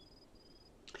spiders.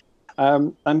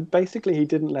 And basically, he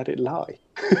didn't let it lie.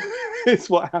 It's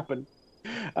what happened.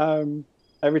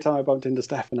 Every time I bumped into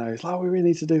Stefano, he's like, "Oh, we really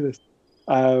need to do this."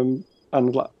 And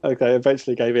I'm like, okay,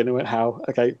 eventually gave in and went, how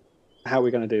are we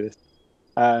going to do this?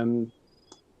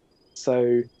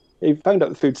 So he phoned up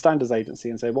the Food Standards Agency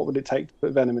and said, what would it take to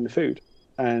put venom in the food?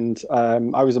 And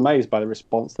I was amazed by the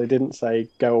response. They didn't say,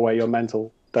 "Go away, you're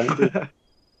mental, don't do it."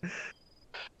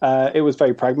 It was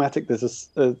very pragmatic. There's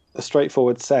a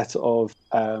straightforward set of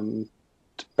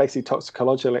basically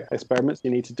toxicological experiments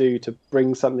you need to do to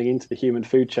bring something into the human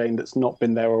food chain that's not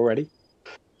been there already.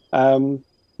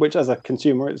 Which, as a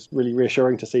consumer, it's really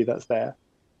reassuring to see that's there.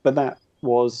 But that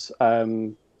was,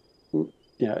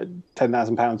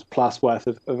 £10,000 plus worth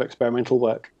of experimental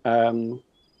work,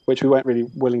 which we weren't really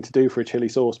willing to do for a chili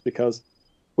sauce because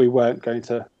we weren't going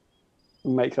to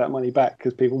make that money back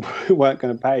because people weren't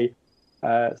going to pay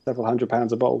several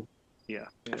 £100s a bottle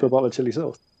for a bottle of chili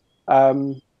sauce.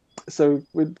 So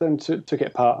we then took it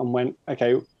apart and went,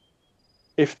 okay,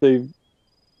 if the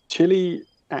chili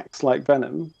acts like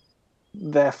venom,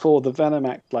 therefore the venom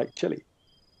acts like chili.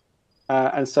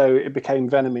 And so it became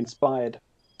venom-inspired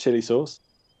chili sauce.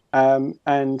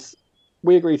 And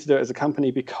we agreed to do it as a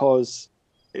company because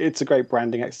it's a great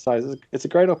branding exercise. It's a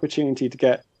great opportunity to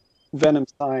get venom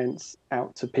science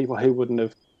out to people who wouldn't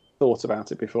have thought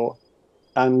about it before.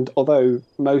 And although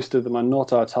most of them are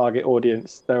not our target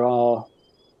audience, there are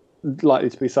likely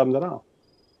to be some that are.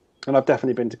 And I've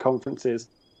definitely been to conferences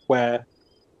where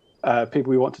people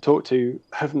we want to talk to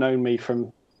have known me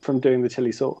from doing the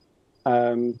chili sauce.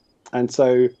 And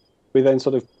so we then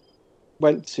sort of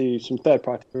went to some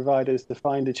third-party providers to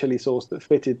find a chili sauce that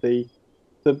fitted the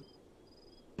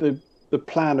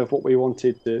plan of what we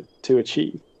wanted to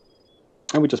achieve.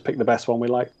 And we just picked the best one we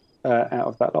liked out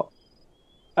of that lot.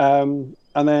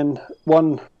 And then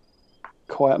one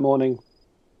quiet morning,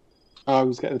 I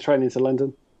was getting the train into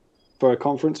London for a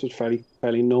conference, which was a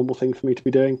fairly normal thing for me to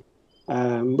be doing.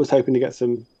 Was hoping to get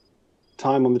some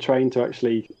time on the train to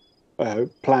actually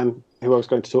plan who I was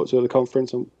going to talk to at the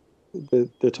conference and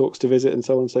the talks to visit and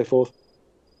so on and so forth.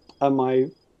 And my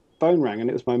phone rang and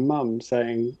it was my mum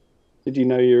saying, "Did you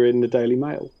know you're in the Daily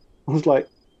Mail?" I was like,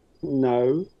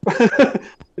 "No, I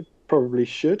probably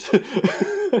should."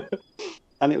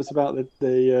 And it was about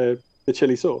the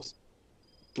chili sauce.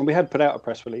 And we had put out a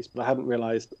press release, but I hadn't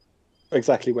realised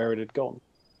exactly where it had gone.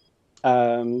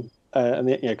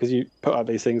 Because you put out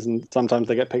these things and sometimes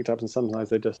they get picked up and sometimes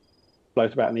they just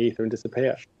float about in the ether and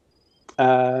disappear.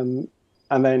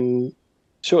 And then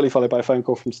shortly followed by a phone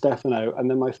call from Stefano, and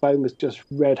then my phone was just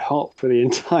red hot for the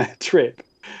entire trip.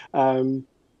 And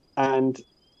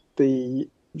the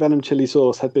Venom chili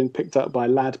sauce had been picked up by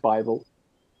Lad Bible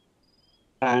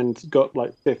and got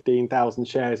like 15,000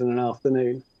 shares in an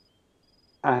afternoon,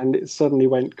 and it suddenly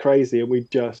went crazy, and we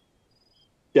just,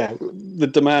 the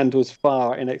demand was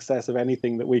far in excess of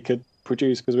anything that we could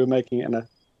produce because we were making it in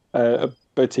a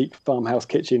boutique farmhouse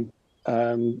kitchen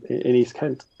in East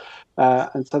Kent,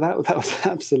 and so that was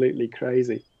absolutely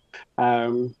crazy.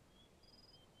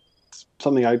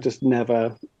 Something I just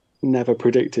never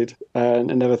predicted and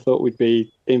never thought we'd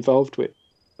be involved with.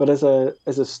 But as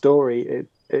a story,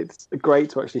 it's great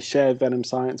to actually share Venom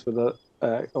science with a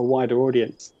wider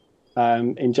audience.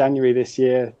 In January this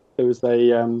year, there was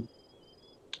a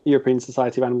European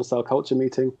Society of Animal Cell Culture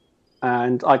meeting,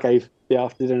 and I gave the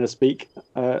after dinner speak.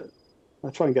 I'll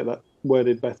try and get that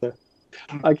worded better.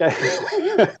 I gave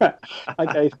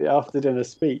the after dinner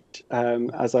speech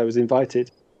as I was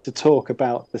invited to talk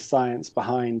about the science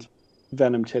behind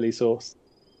Venom chili sauce,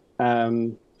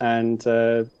 and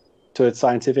to a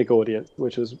scientific audience,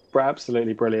 which was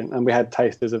absolutely brilliant. And we had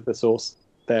tasters of the sauce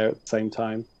there at the same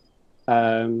time.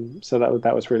 So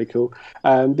that was really cool.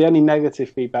 The only negative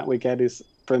feedback we get is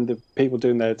from the people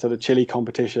doing the sort of chili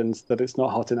competitions that it's not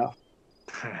hot enough.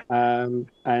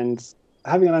 And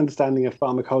having an understanding of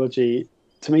pharmacology,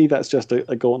 to me, that's just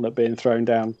a gauntlet being thrown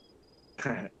down.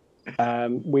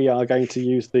 We are going to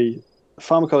use the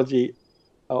pharmacology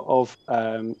of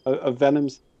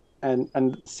venoms and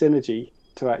synergy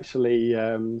to actually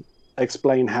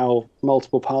explain how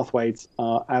multiple pathways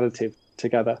are additive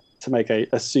together to make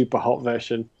a super hot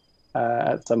version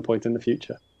at some point in the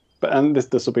future. And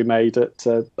this will be made at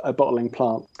a bottling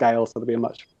plant scale, so there'll be a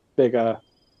much bigger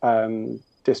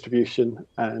distribution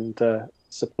and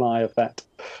supply of that.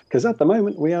 Because at the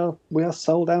moment we are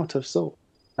sold out of salt.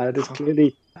 There's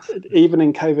clearly, even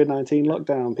in COVID-19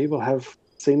 lockdown, people have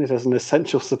seen it as an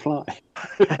essential supply,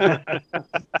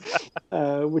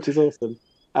 which is awesome.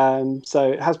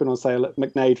 So it has been on sale at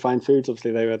McNaid Fine Foods.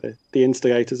 Obviously, they were the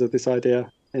instigators of this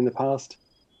idea in the past.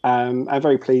 I'm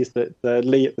very pleased that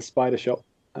Lee at the Spider Shop,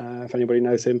 if anybody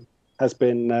knows him, has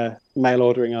been mail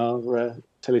ordering our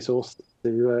chili sauce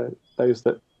to those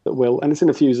that will, and it's in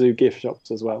a few zoo gift shops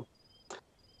as well.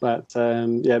 But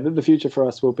the future for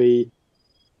us will be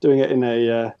doing it in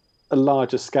a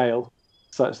larger scale,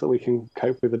 such that we can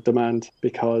cope with the demand,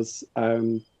 because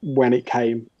when it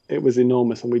came, it was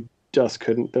enormous and we just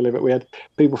couldn't deliver it. We had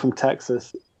people from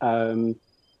Texas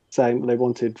saying that they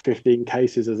wanted 15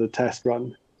 cases as a test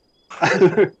run.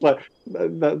 Like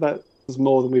that was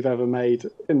more than we've ever made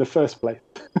in the first place.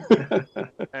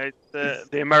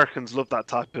 The Americans love that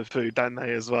type of food, don't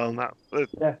they, as well? And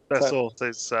their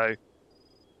sauces. So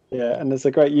yeah, and there's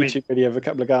a great YouTube video of a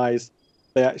couple of guys.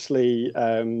 They actually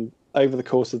over the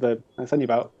course of it's only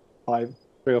about 3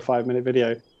 or 5 minute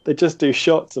video, they just do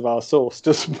shots of our sauce,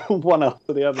 just one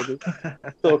after the other, just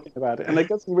talking about it, and they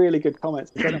got some really good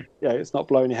comments. Said, it's not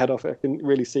blowing your head off. I can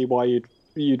really see why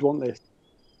you'd want this,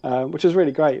 which is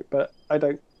really great. But I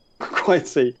don't quite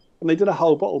see. And they did a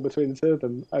whole bottle between the two of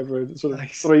them over a sort of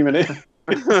 3 minutes,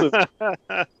 which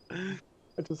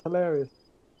is hilarious.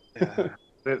 Yeah.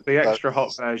 The extra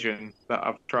hot version that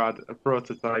I've tried a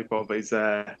prototype of is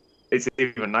it's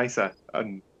even nicer,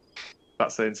 and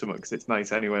that's saying something because it's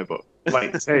nice anyway. But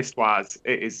like taste wise,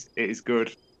 it is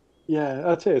good.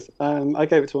 Yeah, it is. I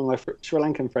gave it to one of my Sri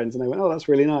Lankan friends, and they went, "Oh, that's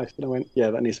really nice." And I went,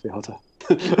 "Yeah, that needs to be hotter."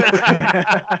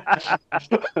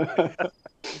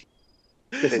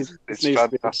 It's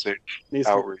fantastic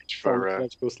outreach for a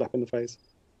slap in the face.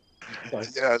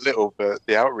 Yeah, a little, but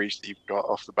the outreach that you've got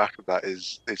off the back of that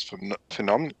is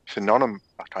Venoms.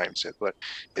 I can't even say it, but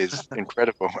is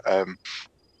incredible.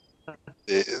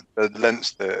 The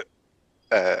lengths that,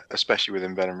 especially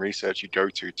within Venom research, you go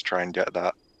to try and get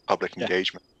that public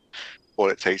engagement. All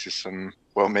it takes is some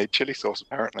well-made chili sauce,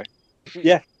 apparently.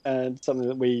 Yeah, and something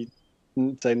that we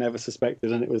never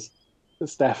suspected, and it was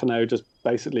Stefano just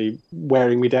basically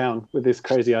wearing me down with this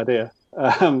crazy idea.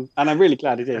 And I'm really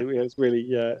glad he did. It was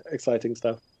really exciting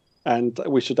stuff, and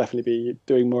we should definitely be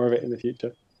doing more of it in the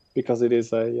future, because it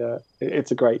is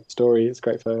it's a great story. It's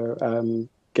great for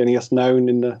getting us known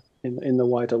in the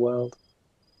wider world.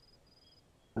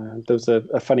 There was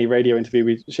a funny radio interview.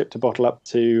 We shipped a bottle up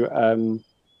to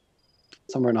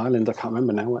somewhere in Ireland. I can't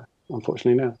remember now,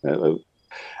 unfortunately now.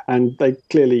 And they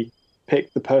clearly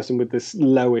picked the person with this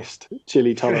lowest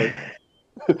chili tolerance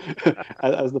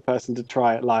as the person to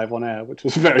try it live on air, which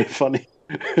was very funny.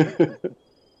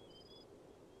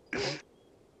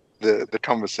 The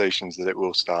conversations that it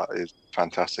will start is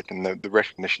fantastic, and the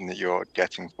recognition that you're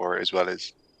getting for it as well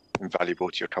is invaluable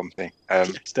to your company.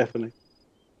 Yes, definitely.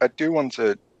 I do want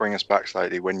to bring us back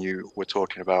slightly when you were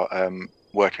talking about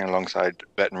working alongside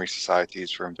veterinary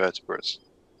societies for invertebrates.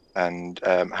 and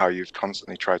how you've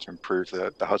constantly tried to improve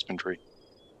the husbandry.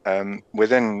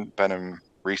 Within venom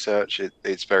research,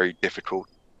 it's very difficult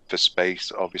for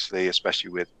space, obviously,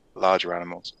 especially with larger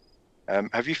animals.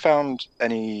 Have you found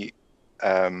any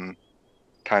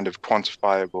kind of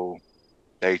quantifiable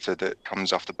data that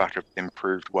comes off the back of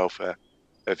improved welfare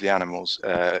of the animals?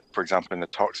 For example, in the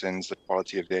toxins, the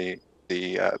quality of the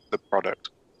product.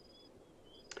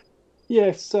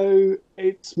 Yeah, so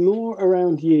it's more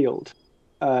around yield,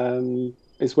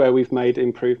 is where we've made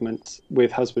improvements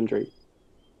with husbandry.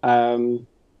 And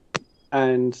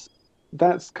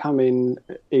that's come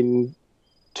in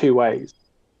two ways.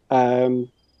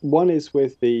 One is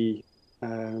with the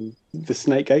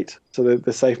snake gate, so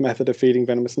the safe method of feeding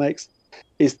venomous snakes,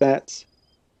 is that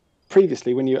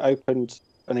previously when you opened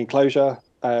an enclosure,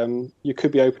 you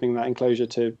could be opening that enclosure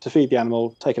to feed the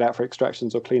animal, take it out for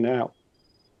extractions or clean it out.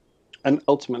 And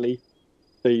ultimately,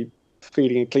 the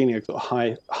feeding and cleaning have got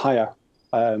a higher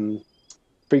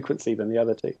frequency than the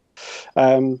other two.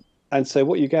 And so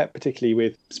what you get, particularly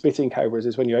with spitting cobras,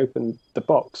 is when you open the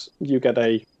box, you get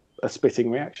a spitting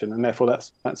reaction, and therefore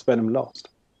that's venom lost.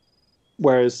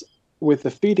 Whereas with the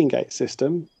feeding gate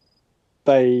system,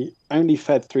 they only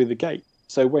fed through the gate.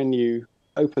 So when you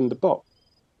opened the box,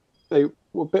 they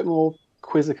were a bit more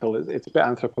quizzical. It's a bit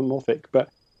anthropomorphic, but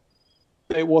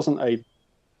it wasn't a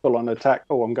full-on attack,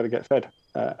 oh, I'm going to get fed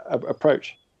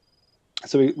approach.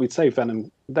 So we'd save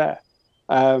venom there.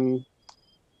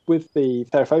 With the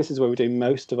Theraphosis, where we do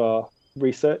most of our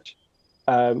research,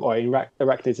 or in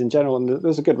arachnids in general, and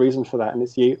there's a good reason for that, and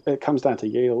it comes down to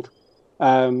yield.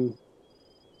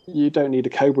 You don't need a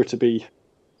cobra to be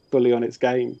fully on its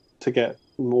game to get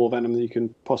more venom than you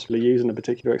can possibly use in a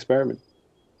particular experiment.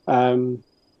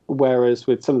 Whereas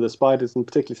with some of the spiders, and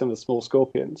particularly some of the small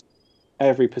scorpions,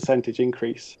 every percentage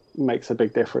increase makes a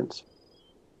big difference.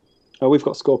 We've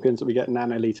got scorpions that we get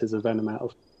nanoliters of venom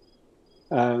out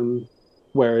of.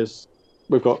 Whereas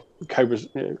we've got cobras,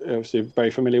 obviously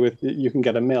very familiar with, you can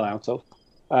get a mil out of,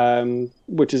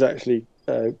 which is actually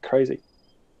crazy.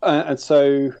 And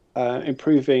so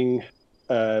improving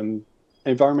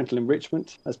environmental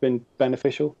enrichment has been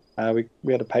beneficial. We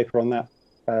had a paper on that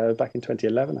back in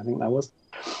 2011, I think that was,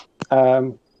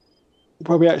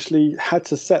 where we actually had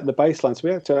to set the baseline. So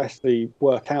we had to actually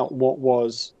work out what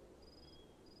was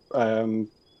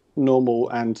normal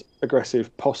and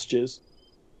aggressive postures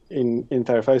in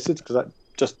Theraphosis, because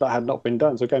that had not been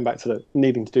done. So going back to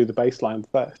needing to do the baseline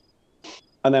first.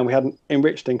 And then we had an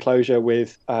enriched enclosure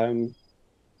with,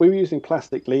 we were using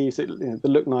plastic leaves. They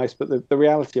looked nice, but the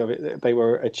reality of it, they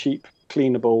were a cheap,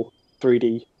 cleanable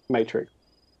 3D matrix.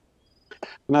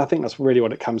 And I think that's really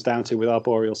what it comes down to with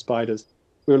arboreal spiders.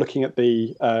 We were looking at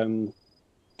the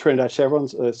Trinidad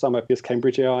chevrons, Psalmopius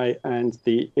cambridgei, and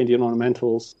the Indian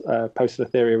ornamentals,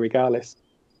 Poecilotheria regalis.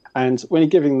 And when you're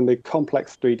giving them a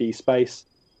complex 3D space,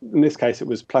 in this case it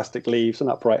was plastic leaves and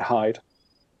upright hide,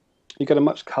 you get a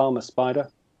much calmer spider.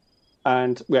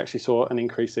 And we actually saw an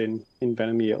increase in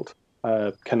venom yield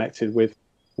connected with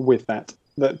that.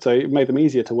 So it made them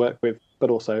easier to work with, but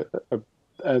also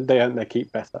they earn their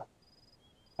keep better.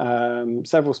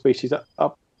 Several species are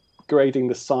upgrading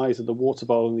the size of the water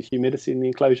bowl and the humidity in the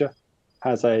enclosure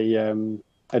has a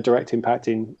direct impact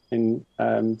in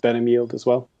venom yield as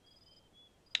well.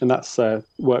 And that's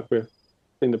work we're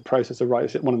in the process of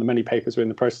writing. One of the many papers we're in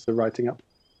the process of writing up.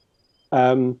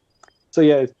 So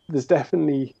yeah, there's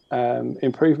definitely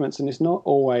improvements, and it's not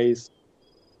always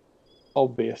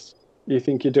obvious. You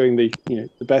think you're doing the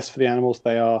best for the animals.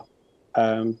 They are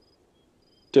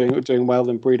doing well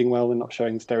and breeding well and not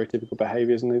showing stereotypical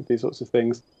behaviours and these sorts of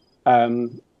things.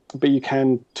 But you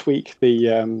can tweak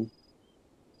the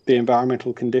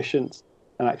environmental conditions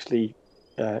and actually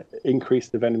increase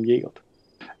the venom yield.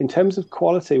 In terms of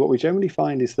quality, what we generally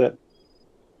find is that,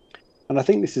 and I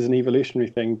think this is an evolutionary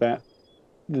thing, that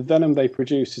the venom they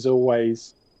produce is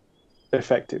always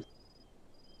effective.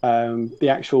 The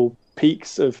actual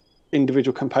peaks of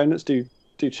individual components do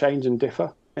change and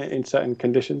differ in certain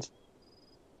conditions,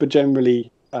 but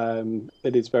generally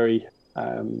it is very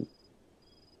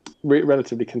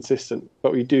relatively consistent.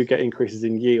 But we do get increases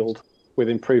in yield with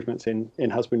improvements in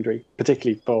husbandry,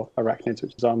 particularly for arachnids,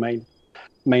 which is our main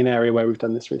area where we've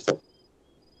done this research.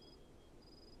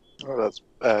 Well, that's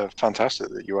fantastic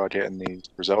that you are getting these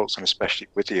results, and especially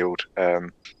with yield.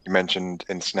 You mentioned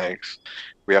in snakes,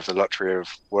 we have the luxury of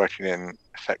working in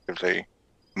effectively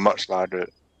much larger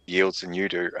yields than you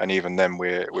do, and even then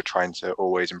we're trying to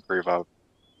always improve our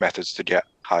methods to get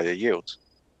higher yields.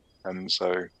 And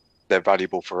so they're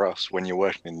valuable for us. When you're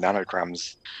working in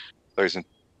nanograms, those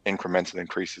incremental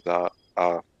increases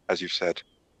are, as you've said,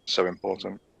 so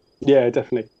important. Yeah,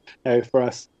 definitely. For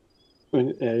us,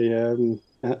 an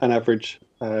average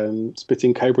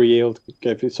spitting cobra yield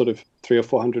gave you sort of 300 or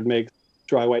 400 mg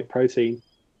dry weight protein.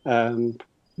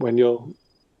 When you're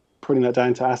putting that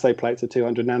down to assay plates of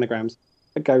 200 nanograms,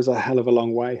 it goes a hell of a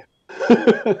long way.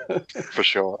 For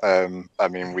sure. I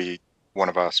mean, one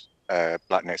of our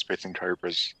blackneck spitting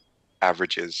cobras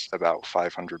averages about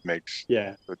 500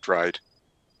 mgs for dried.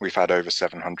 We've had over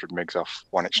 700 mgs off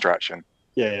one extraction.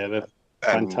 Yeah, they're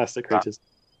fantastic creatures.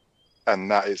 And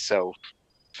that itself,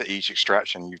 for each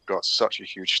extraction, you've got such a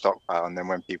huge stockpile. And then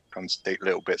when people come to take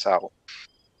little bits out,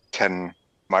 10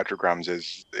 micrograms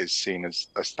is seen as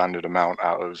a standard amount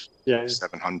out of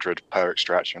 700 per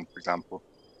extraction, for example.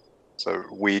 So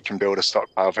we can build a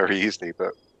stockpile very easily,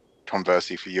 but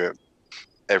conversely for you,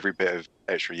 every bit of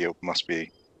extra yield must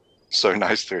be so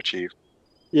nice to achieve.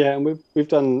 Yeah, and we've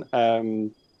done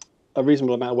a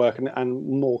reasonable amount of work and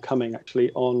more coming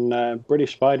actually on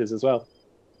British spiders as well.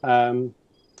 And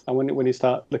when you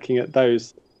start looking at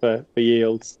those for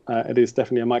yields, it is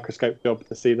definitely a microscope job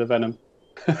to see the venom.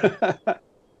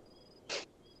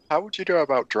 How would you go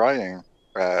about drying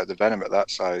the venom at that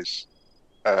size?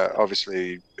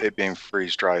 Obviously, it being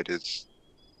freeze-dried is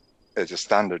a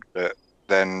standard, but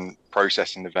then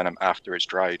processing the venom after it's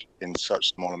dried in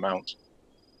such small amounts.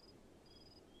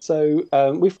 So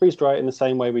we freeze dry it in the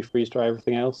same way we freeze dry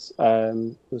everything else.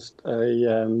 Just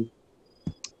a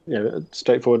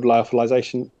straightforward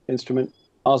lyophilization instrument.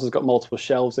 Ours has got multiple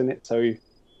shelves in it, so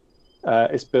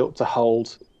it's built to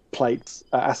hold plates,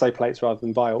 assay plates rather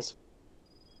than vials.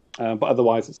 But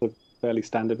otherwise, it's a fairly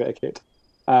standard bit of kit.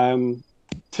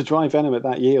 To dry venom at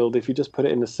that yield, if you just put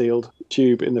it in a sealed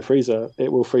tube in the freezer,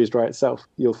 it will freeze dry itself.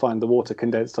 You'll find the water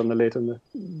condensed on the lid and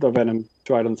the venom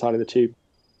dried on the side of the tube.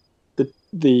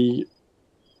 The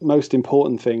most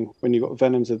important thing when you've got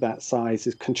venoms of that size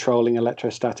is controlling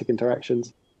electrostatic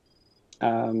interactions.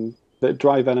 The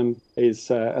dry venom is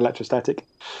electrostatic.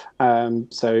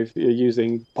 So if you're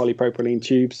using polypropylene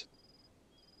tubes,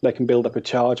 they can build up a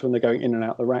charge when they're going in and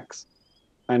out the racks.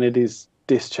 And it is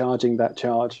discharging that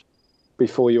charge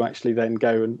before you actually then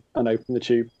go and open the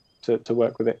tube to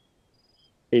work with it.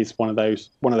 Is one of those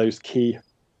key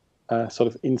sort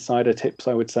of insider tips,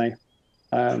 I would say.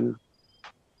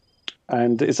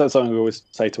 And it's something we always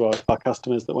say to our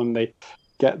customers, that when they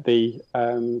get the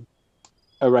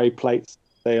array plates,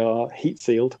 they are heat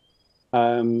sealed,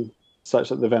 such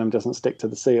that the venom doesn't stick to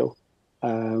the seal.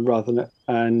 Always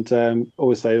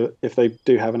say that if they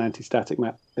do have an anti-static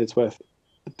mat, it's worth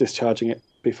discharging it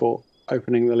before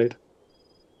opening the lid.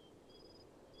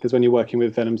 Because when you're working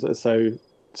with venoms that are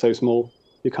so small,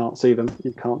 you can't see them.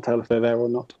 You can't tell if they're there or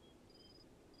not.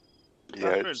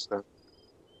 Yeah,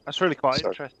 that's really quite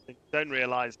interesting. Don't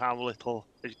realise how little,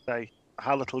 as you say,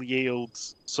 how little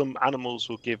yields some animals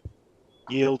will give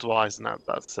yield-wise, and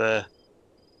that's for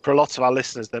a lot of our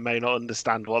listeners, they may not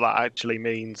understand what that actually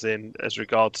means as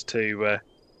regards to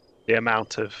the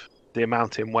amount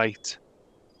in weight.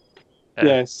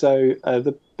 So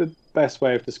the best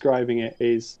way of describing it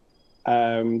is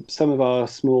some of our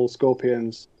small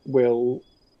scorpions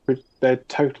their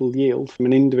total yield from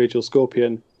an individual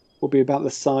scorpion will be about the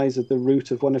size of the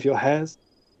root of one of your hairs.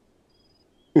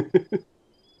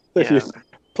 If you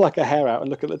pluck a hair out and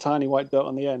look at the tiny white dot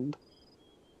on the end,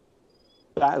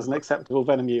 that is an acceptable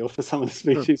venom yield for some of the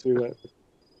species we work with.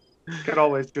 You could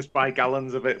always just buy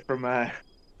gallons of it from the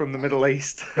Middle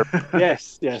East.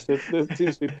 Yes. There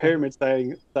seems to be pyramid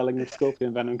selling of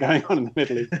scorpion venom going on in the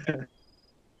Middle East.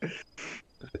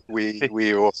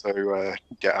 We also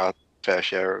get our fair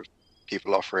share of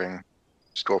people offering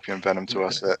scorpion venom to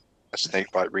us at a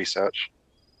snakebite research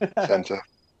centre.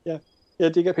 Yeah.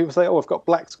 Do you get people say, "Oh, I've got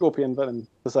black scorpion venom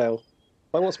for sale"?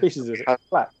 Like, what species is it?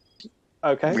 Black.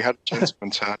 Okay. We had a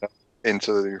gentleman turn up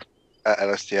into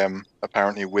LSTM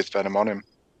apparently with venom on him,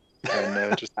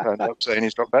 and just turned up saying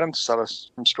he's got venom to sell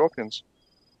us from scorpions.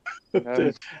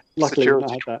 Luckily,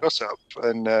 security called us up,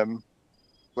 and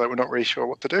we're not really sure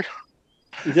what to do.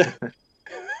 Yeah.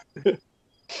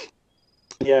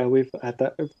 Yeah, we've had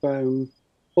that.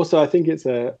 Also, I think it's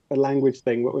a language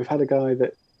thing, but we've had a guy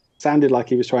that sounded like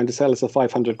he was trying to sell us a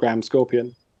 500-gram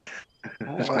scorpion.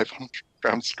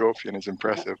 500-gram scorpion is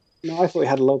impressive. No, I thought he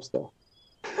had a lobster.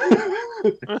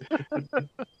 Makes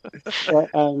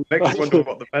you wonder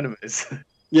what the venom is.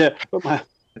 Yeah, but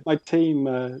my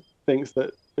team thinks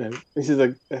that this is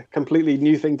a completely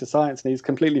new thing to science, and he's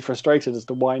completely frustrated as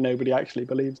to why nobody actually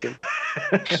believes him.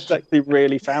 He's actually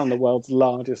really found the world's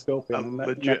largest scorpion. A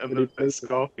legitimate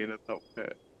scorpion at that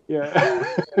pit. Yeah.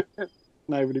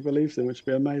 Nobody believes him, which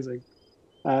would be amazing.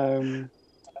 I've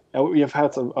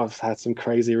had some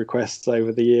crazy requests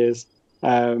over the years.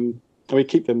 We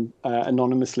keep them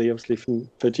anonymously, obviously,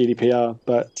 for GDPR,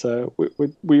 but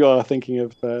we are thinking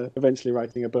of eventually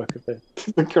writing a book of the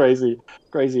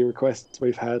crazy requests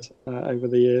we've had over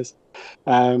the years.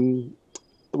 A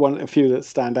few that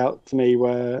stand out to me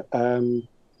were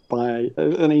by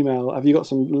an email. Have you got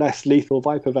some less lethal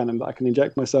viper venom that I can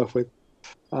inject myself with?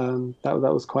 That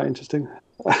was quite interesting.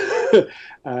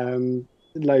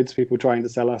 Loads of people trying to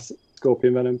sell us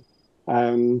scorpion venom,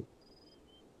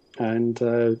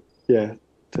 yeah,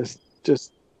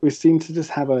 just we seem to just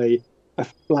have a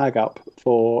flag up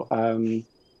for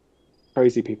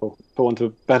crazy people, for want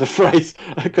of a better phrase.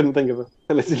 I couldn't think of a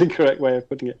politically correct way of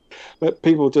putting it, but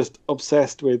people just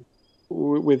obsessed with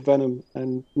venom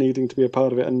and needing to be a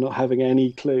part of it and not having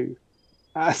any clue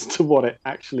as to what it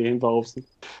actually involves and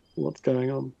what's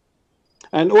going on.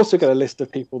 And also get a list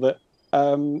of people that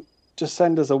just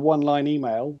send us a one-line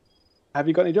email. Have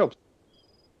you got any jobs?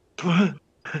 I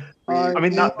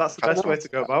mean, that's the best way to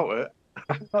go about it.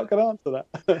 I'm not going to answer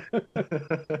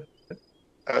that.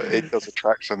 It does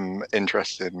attract some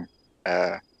interesting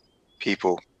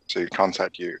people to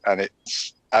contact you, and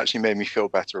it's actually made me feel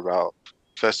better about.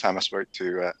 First time I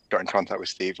got in contact with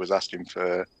Steve was asking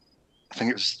for, I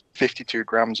think it was 52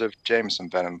 grams of Jameson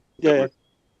venom that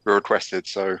were requested.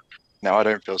 So now I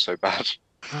don't feel so bad.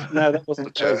 No, that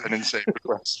wasn't an insane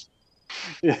request.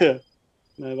 Yeah,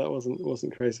 no, that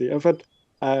wasn't crazy. I've had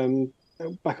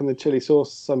back on the chili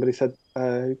sauce. Somebody said,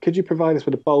 "Could you provide us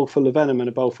with a bowl full of venom and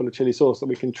a bowl full of chili sauce so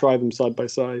we can try them side by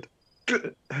side?"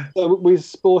 So we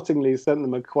sportingly sent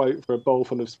them a quote for a bowl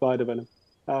full of spider venom,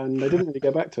 and they didn't really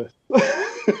go back to us.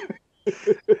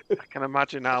 I can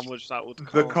imagine how much that would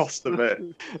cost. The cost of it.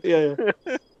 Yeah.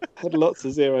 Had lots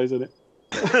of zeros in it.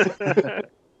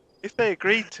 If they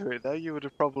agreed to it, though, you would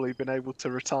have probably been able to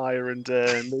retire and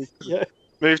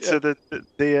move to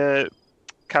the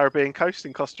Caribbean coast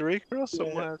in Costa Rica or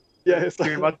somewhere. Yeah. Can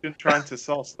you imagine trying to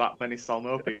source that many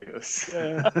salmopias?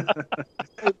 Yeah.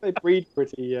 They breed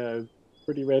pretty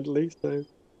readily. So,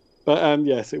 but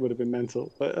yes, it would have been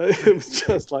mental. But it was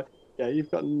just like, yeah,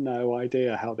 you've got no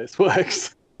idea how this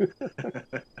works.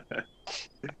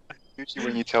 Usually,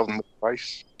 when you tell them the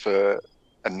price for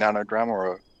a nanogram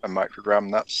or a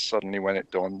microgram, that's suddenly when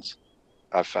it dawns.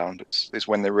 I've found it's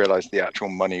when they realise the actual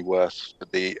money worth for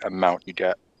the amount you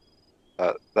get.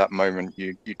 That moment,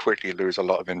 you quickly lose a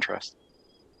lot of interest.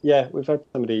 Yeah, we've had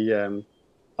somebody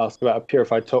ask about a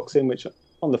purified toxin, which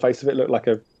on the face of it looked like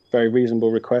a very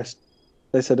reasonable request.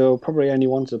 They said, "Oh, probably only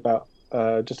wanted about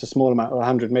just a small amount,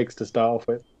 100 mgs to start off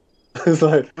with." It's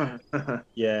like,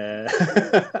 yeah.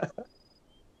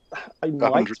 I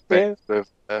might be of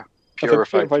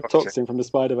purified toxin from the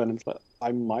spider venom. Like,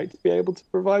 I might be able to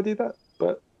provide you that,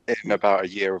 but in about a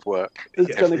year of work,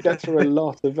 it's going to get through a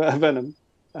lot of venom,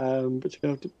 which you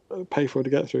have to pay for to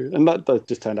get through. And that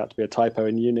just turned out to be a typo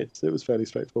in units. It was fairly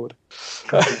straightforward.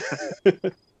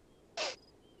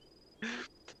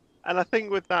 And I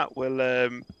think with that,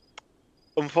 we'll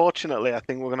unfortunately, I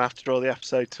think we're going to have to draw the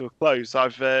episode to a close.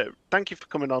 Thank you for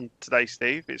coming on today,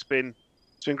 Steve. It's been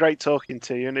great talking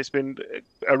to you, and it's been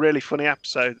a really funny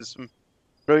episode. There's some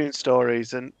brilliant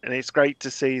stories, and it's great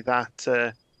to see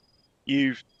that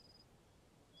you've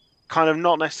kind of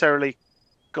not necessarily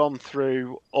gone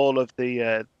through all of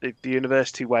the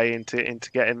university way into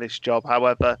getting this job.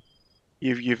 However,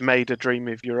 you've made a dream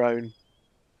of your own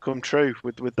come true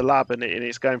with the lab, and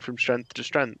it's going from strength to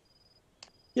strength.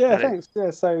 Yeah, thanks.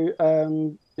 Yeah, so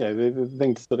the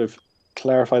thing to sort of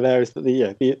clarify there is that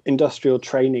the industrial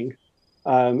training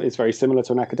is very similar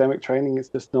to an academic training. It's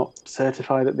just not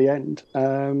certified at the end.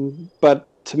 But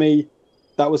to me,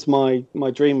 that was my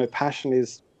dream. My passion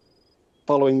is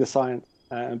following the science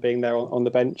and being there on the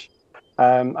bench.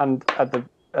 And at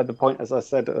the point, as I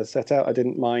said, I set out, I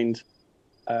didn't mind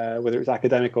whether it was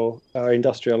academic or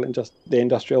industrial, and just the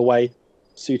industrial way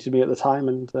suited me at the time.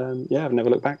 And I've never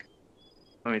looked back.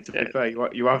 I mean, to be fair,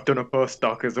 you have done a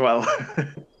postdoc as well.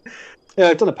 Yeah,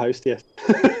 I've done a post, yes.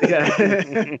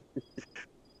 Yeah.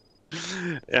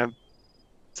 Yeah.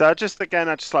 So I'd just like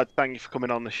to thank you for coming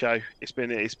on the show. It's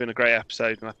been a great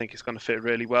episode, and I think it's going to fit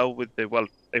really well with it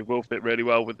will fit really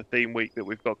well with the theme week that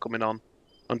we've got coming on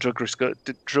drug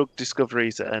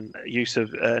discoveries and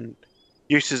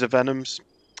uses of venoms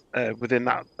within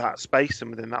that space and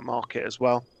within that market as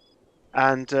well.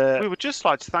 And we would just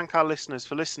like to thank our listeners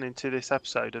for listening to this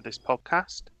episode of this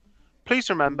podcast. Please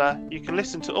remember, you can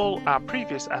listen to all our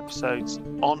previous episodes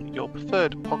on your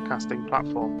preferred podcasting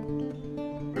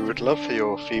platform. We would love for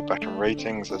your feedback and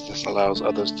ratings, as this allows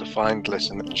others to find,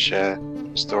 listen and share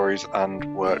the stories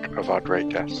and work of our great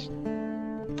guests.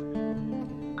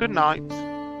 Good night,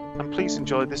 and please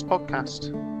enjoy this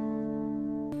podcast.